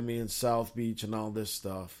Miami and South Beach and all this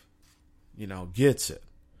stuff, you know, gets it.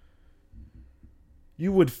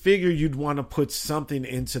 You would figure you'd want to put something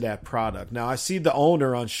into that product. Now, I see the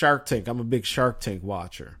owner on Shark Tank. I'm a big Shark Tank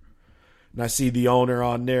watcher. And I see the owner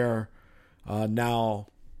on there now,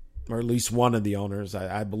 or at least one of the owners.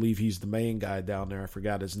 I believe he's the main guy down there. I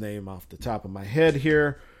forgot his name off the top of my head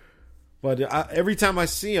here. But every time I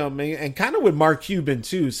see him, and kind of with Mark Cuban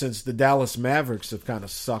too, since the Dallas Mavericks have kind of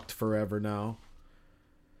sucked forever now.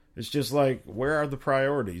 It's just like, where are the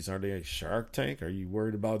priorities? Are they a Shark Tank? Are you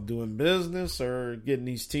worried about doing business or getting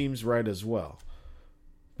these teams right as well?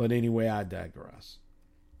 But anyway, I digress.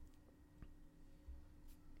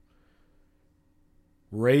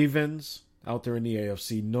 Ravens out there in the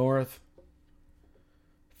AFC North.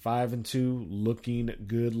 5-2, looking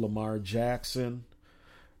good. Lamar Jackson.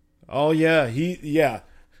 Oh, yeah.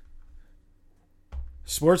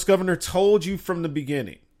 Sports Governor told you from the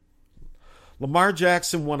beginning. Lamar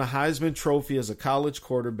Jackson won a Heisman Trophy as a college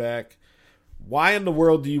quarterback. Why in the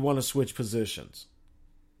world do you want to switch positions?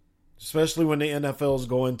 Especially when the NFL is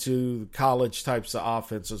going to college types of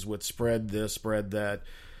offenses with spread this, spread that.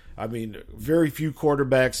 I mean, very few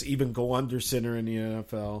quarterbacks even go under center in the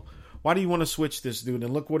NFL. Why do you want to switch this dude?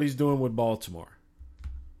 And look what he's doing with Baltimore.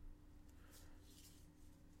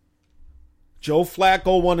 Joe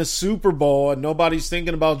Flacco won a Super Bowl, and nobody's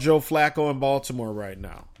thinking about Joe Flacco in Baltimore right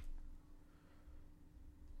now.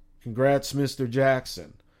 Congrats, Mr.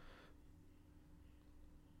 Jackson.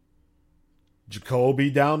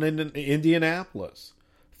 Jacoby down in Indianapolis.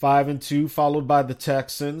 5-2, followed by the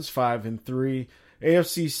Texans, 5-3.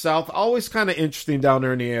 AFC South, always kind of interesting down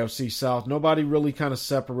there in the AFC South. Nobody really kind of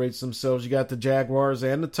separates themselves. You got the Jaguars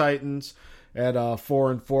and the Titans at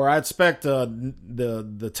 4-4. I expect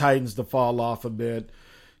the Titans to fall off a bit.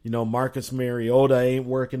 You know, Marcus Mariota ain't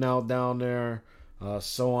working out down there.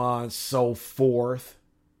 So on, so forth.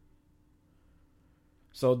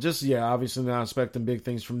 So just, obviously not expecting big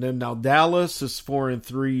things from them. Now, Dallas is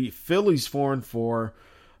 4-3. Philly's 4-4.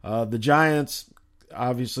 The Giants,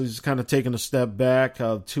 obviously, is kind of taking a step back,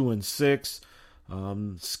 2-6.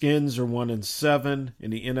 Skins are 1-7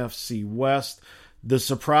 in the NFC West. The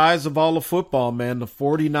surprise of all of football, man, the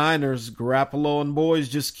 49ers, Garoppolo and boys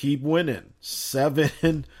just keep winning.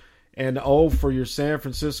 7-0 for your San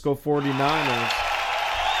Francisco 49ers.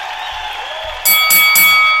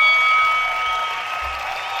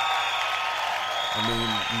 I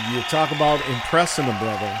mean, you talk about impressing a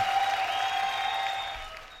brother.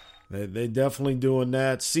 They definitely doing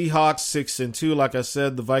that. Seahawks 6-2. Like I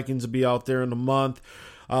said, the Vikings will be out there in a month.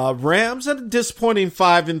 Rams at a disappointing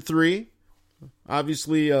 5-3.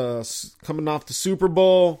 Obviously, coming off the Super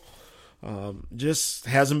Bowl, just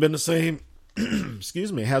hasn't been the same.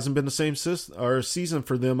 Excuse me, hasn't been the same season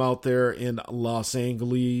for them out there in Los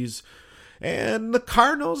Angeles. And the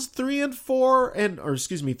Cardinals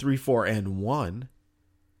 3-4-1,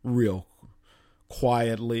 real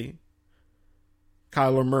quietly.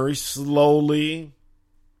 Kyler Murray slowly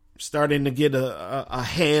starting to get a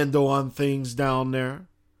handle on things down there.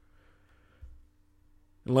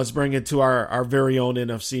 And let's bring it to our very own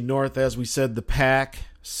NFC North. As we said, the Pack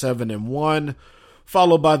 7-1,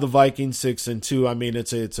 followed by the Vikings 6-2. I mean,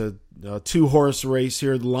 it's a 2-horse race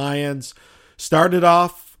here. The Lions started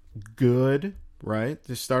off good, right?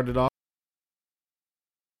 They started off.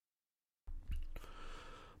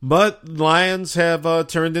 But Lions have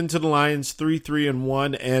turned into the Lions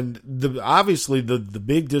 3-1, and obviously the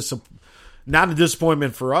big not a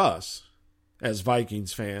disappointment for us as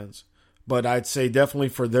Vikings fans, but I'd say definitely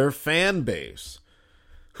for their fan base,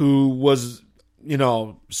 who was,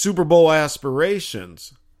 Super Bowl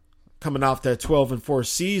aspirations coming off that 12-4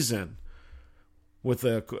 season with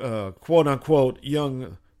a quote-unquote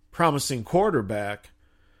young promising quarterback.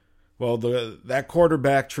 Well, that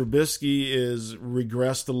quarterback, Trubisky, is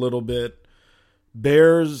regressed a little bit.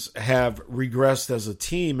 Bears have regressed as a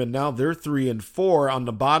team, and now they're 3-4 on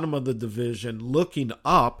the bottom of the division, looking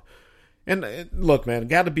up. And look, man,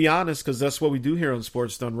 got to be honest, because that's what we do here on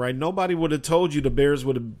Sports Done Right. Nobody would have told you the Bears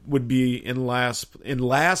would be in last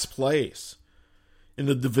place in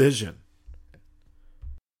the division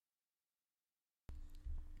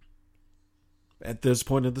at this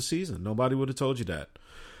point of the season. Nobody would have told you that.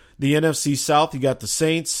 The NFC South, you got the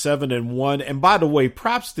Saints 7-1. And by the way,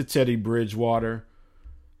 props to Teddy Bridgewater.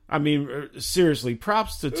 I mean, seriously,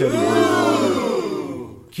 props to Teddy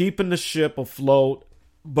Bridgewater. Keeping the ship afloat,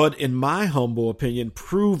 but in my humble opinion,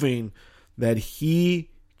 proving that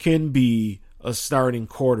he can be a starting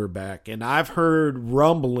quarterback. And I've heard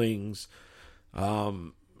rumblings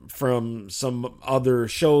from some other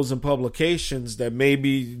shows and publications that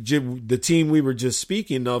maybe the team we were just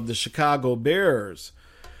speaking of, the Chicago Bears,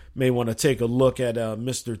 may want to take a look at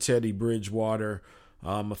Mr. Teddy Bridgewater.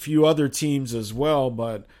 A few other teams as well,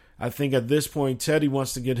 but I think at this point, Teddy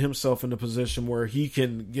wants to get himself in a position where he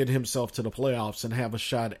can get himself to the playoffs and have a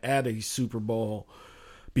shot at a Super Bowl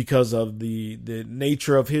because of the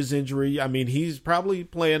nature of his injury. I mean, he's probably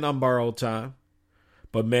playing on borrowed time,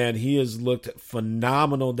 but man, he has looked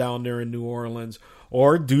phenomenal down there in New Orleans.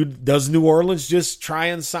 Or does New Orleans just try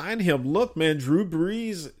and sign him? Look, man, Drew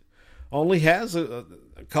Brees only has a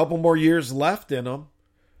couple more years left in him.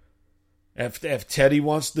 If Teddy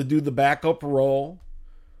wants to do the backup role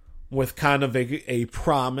with kind of a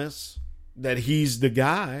promise that he's the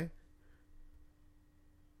guy,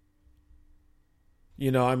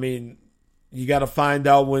 I mean, you got to find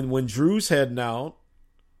out when Drew's heading out.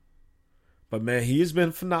 But man, he has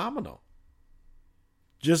been phenomenal.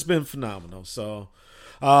 Just been phenomenal. So,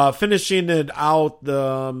 finishing it out,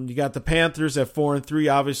 you got the Panthers at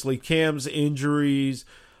 4-3. Obviously, Cam's injuries.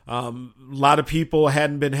 A lot of people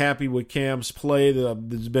hadn't been happy with Cam's play.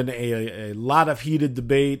 There's been a lot of heated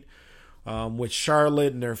debate with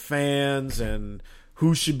Charlotte and their fans and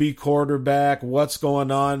who should be quarterback, what's going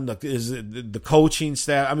on, is it the coaching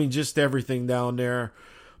staff? I mean, just everything down there.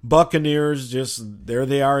 Buccaneers, just there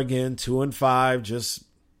they are again, 2-5, just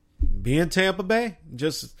being Tampa Bay,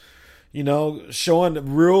 just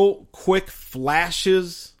showing real quick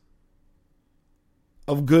flashes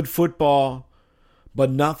of good football, but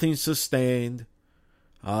nothing sustained,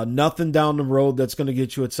 nothing down the road that's going to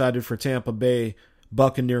get you excited for Tampa Bay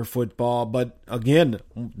Buccaneer football. But again,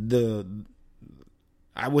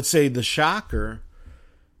 I would say the shocker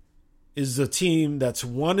is a team that's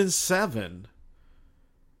 1-7.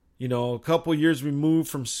 A couple years removed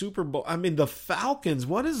from Super Bowl. I mean, the Falcons,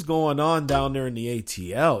 what is going on down there in the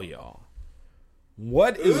ATL, y'all?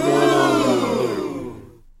 What is going on down there?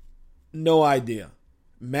 No idea.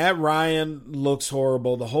 Matt Ryan looks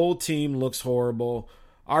horrible. The whole team looks horrible.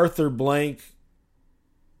 Arthur Blank,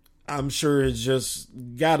 I'm sure, has just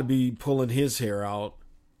got to be pulling his hair out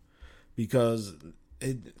because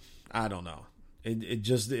I don't know.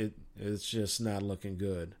 It's just not looking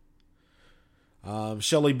good.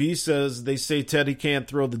 Shelly B says, they say Teddy can't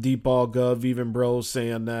throw the deep ball, Gov. Even Bros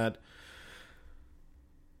saying that.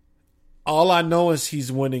 All I know is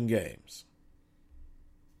he's winning games.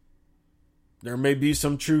 There may be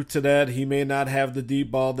some truth to that. He may not have the deep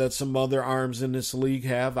ball that some other arms in this league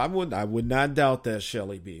have. I would not doubt that,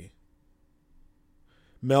 Shelly B.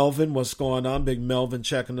 Melvin, what's going on? Big Melvin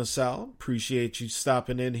checking us out. Appreciate you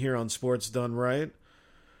stopping in here on Sports Done Right.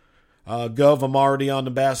 Gov, I'm already on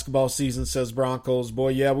the basketball season, says Broncos. Boy,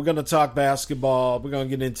 yeah, we're going to talk basketball. We're going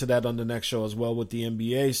to get into that on the next show as well with the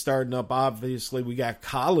NBA starting up. Obviously, we got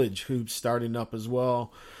college hoops starting up as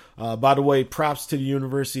well. By the way, props to the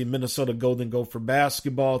University of Minnesota Golden Gopher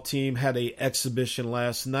basketball team. Had a exhibition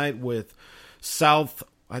last night with Southwest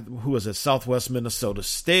Minnesota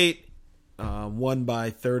State. Won by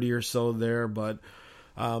 30 or so there. But,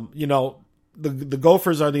 the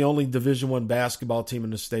Gophers are the only Division I basketball team in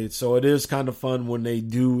the state, so it is kind of fun when they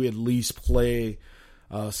do at least play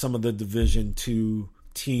some of the Division II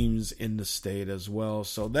teams in the state as well.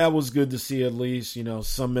 So that was good to see, at least.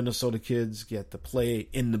 Some Minnesota kids get to play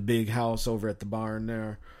in the big house over at the barn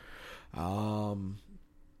there.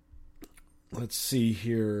 Let's see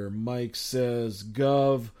here. Mike says,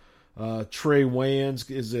 Gov, Trey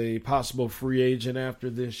Wayans is a possible free agent after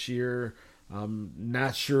this year. I'm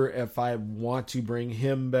not sure if I want to bring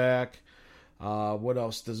him back. What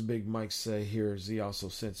else does Big Mike say here? He also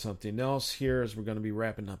said something else here as we're going to be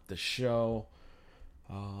wrapping up the show.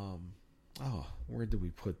 Where did we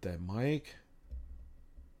put that, Mike?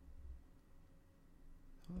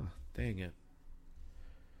 Oh, dang it.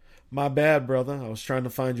 My bad, brother. I was trying to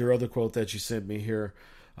find your other quote that you sent me here.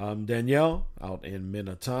 Danielle out in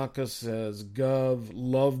Minnetonka says, Gov,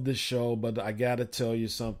 love the show, but I got to tell you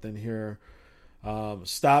something here.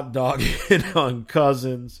 Stop dogging on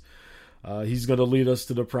Cousins. He's going to lead us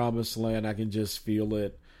to the promised land. I can just feel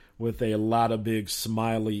it, with a lot of big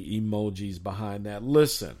smiley emojis behind that.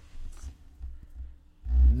 Listen,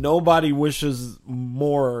 nobody wishes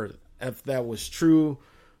more if that was true.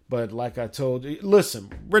 But like I told you, listen,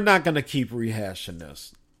 we're not going to keep rehashing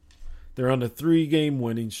this. They're on a 3-game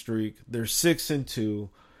winning streak. They're 6-2.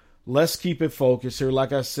 Let's keep it focused here.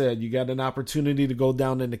 Like I said, you got an opportunity to go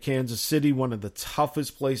down into Kansas City, one of the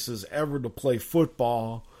toughest places ever to play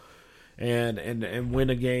football, and win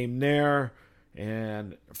a game there.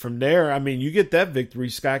 And from there, I mean, you get that victory,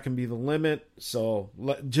 sky can be the limit. So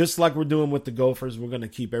just like we're doing with the Gophers, we're going to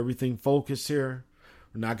keep everything focused here.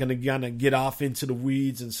 We're not going to get off into the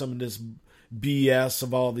weeds and some of this BS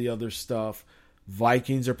of all the other stuff.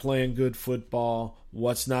 Vikings are playing good football.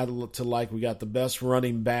 What's not to like? We got the best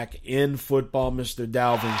running back in football, Mr.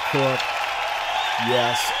 Dalvin Cook.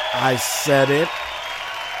 Yes, I said it.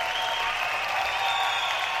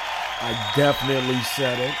 I definitely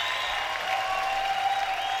said it.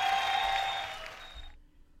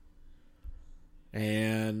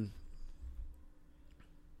 And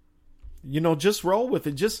just roll with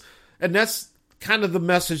it. And that's kind of the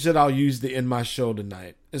message that I'll use to end my show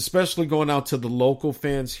tonight, especially going out to the local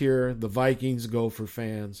fans here, the Vikings, Gopher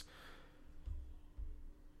fans.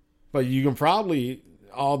 But you can probably,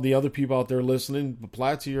 all the other people out there listening,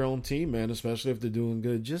 apply to your own team, man, especially if they're doing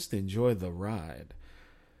good. Just enjoy the ride.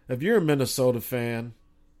 If you're a Minnesota fan,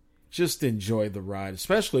 just enjoy the ride,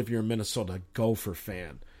 especially if you're a Minnesota Gopher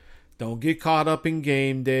fan. Don't get caught up in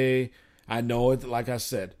game day. I know it, like I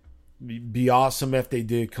said, be awesome if they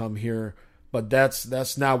did come here, but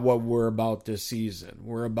that's not what we're about this season.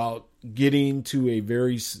 We're about getting to a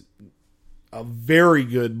very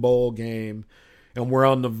good bowl game, and we're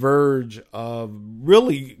on the verge of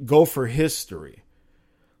really Gopher history,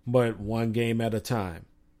 but one game at a time.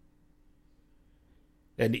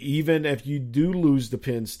 And even if you do lose to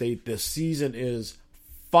Penn State, this season is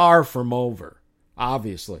far from over,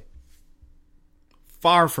 obviously.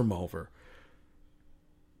 Far from over.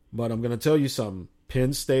 But I'm going to tell you something.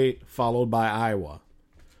 Penn State followed by Iowa.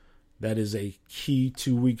 That is a key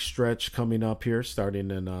 2-week stretch coming up here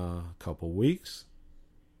starting in a couple weeks.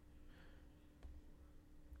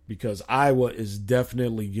 Because Iowa is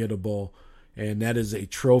definitely gettable. And that is a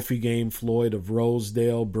trophy game, Floyd, of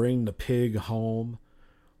Rosedale. Bring the pig home.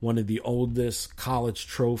 One of the oldest college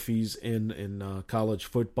trophies in college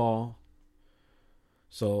football.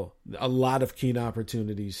 So a lot of keen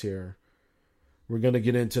opportunities here. We're going to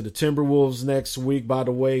get into the Timberwolves next week. By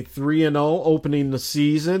the way, 3-0 opening the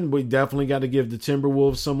season. We definitely got to give the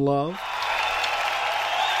Timberwolves some love.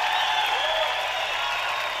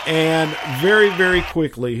 And very, very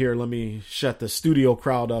quickly here, let me shut the studio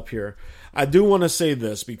crowd up here. I do want to say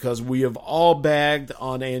this because we have all bagged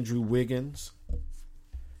on Andrew Wiggins.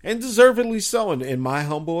 And deservedly so, in my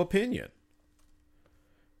humble opinion.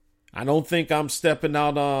 I don't think I'm stepping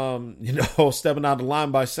out of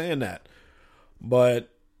line by saying that. But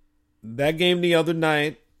that game the other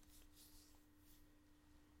night,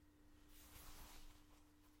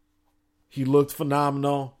 he looked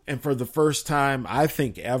phenomenal. And for the first time, I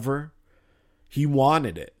think ever, he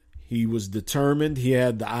wanted it. He was determined. He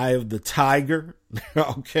had the eye of the tiger,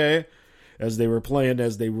 okay? As they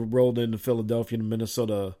rolled into Philadelphia, the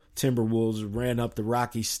Minnesota Timberwolves ran up the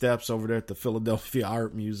Rocky Steps over there at the Philadelphia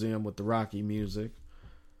Art Museum with the Rocky music.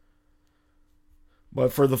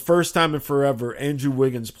 But for the first time in forever, Andrew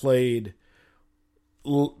Wiggins played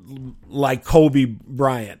like Kobe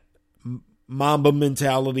Bryant. Mamba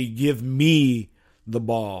mentality, give me the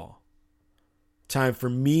ball. Time for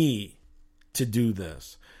me to do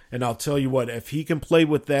this. And I'll tell you what, if he can play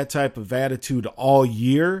with that type of attitude all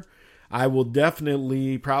year, I will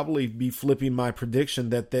definitely probably be flipping my prediction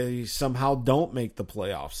that they somehow don't make the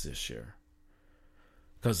playoffs this year.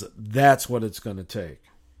 Because that's what it's going to take.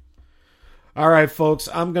 All right, folks,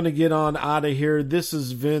 I'm going to get on out of here. This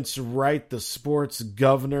is Vince Wright, the sports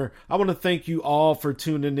governor. I want to thank you all for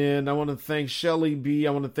tuning in. I want to thank Shelly B.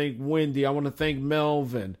 I want to thank Wendy. I want to thank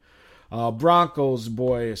Melvin, Broncos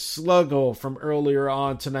boy, Sluggo from earlier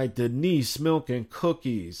on tonight, Denise, Milk and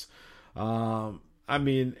Cookies.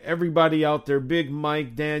 Everybody out there, Big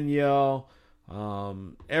Mike, Danielle,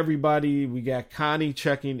 everybody. We got Connie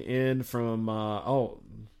checking in from,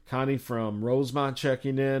 Connie from Rosemont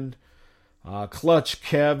checking in. Clutch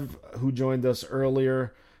Kev, who joined us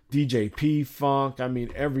earlier, DJ P Funk,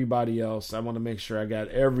 everybody else. I want to make sure I got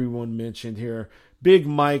everyone mentioned here. Big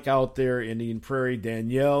Mike out there in Eden Prairie.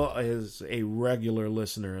 Danielle is a regular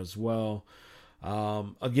listener as well.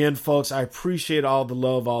 Again, folks, I appreciate all the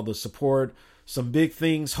love, all the support. Some big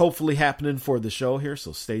things hopefully happening for the show here,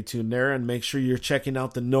 so stay tuned there and make sure you're checking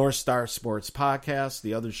out the North Star Sports Podcast,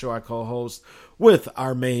 the other show I co-host with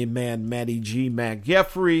our main man, Matty G.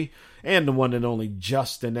 McGeffrey, and the one and only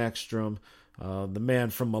Justin Ekstrom, the man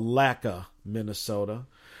from Malacca, Minnesota.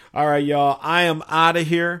 All right, y'all, I am out of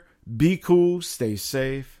here. Be cool, stay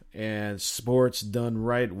safe, and Sports Done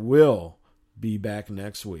Right will be back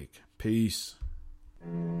next week. Peace.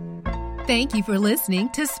 Thank you for listening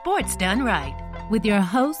to Sports Done Right with your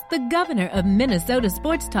host, the governor of Minnesota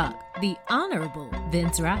Sports Talk, the Honorable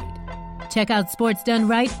Vince Wright. Check out Sports Done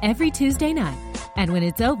Right every Tuesday night. And when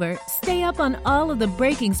it's over, stay up on all of the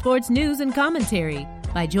breaking sports news and commentary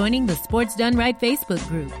by joining the Sports Done Right Facebook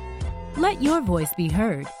group. Let your voice be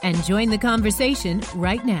heard and join the conversation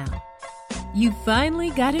right now. You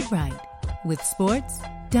finally got it right with Sports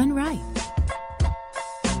Done Right.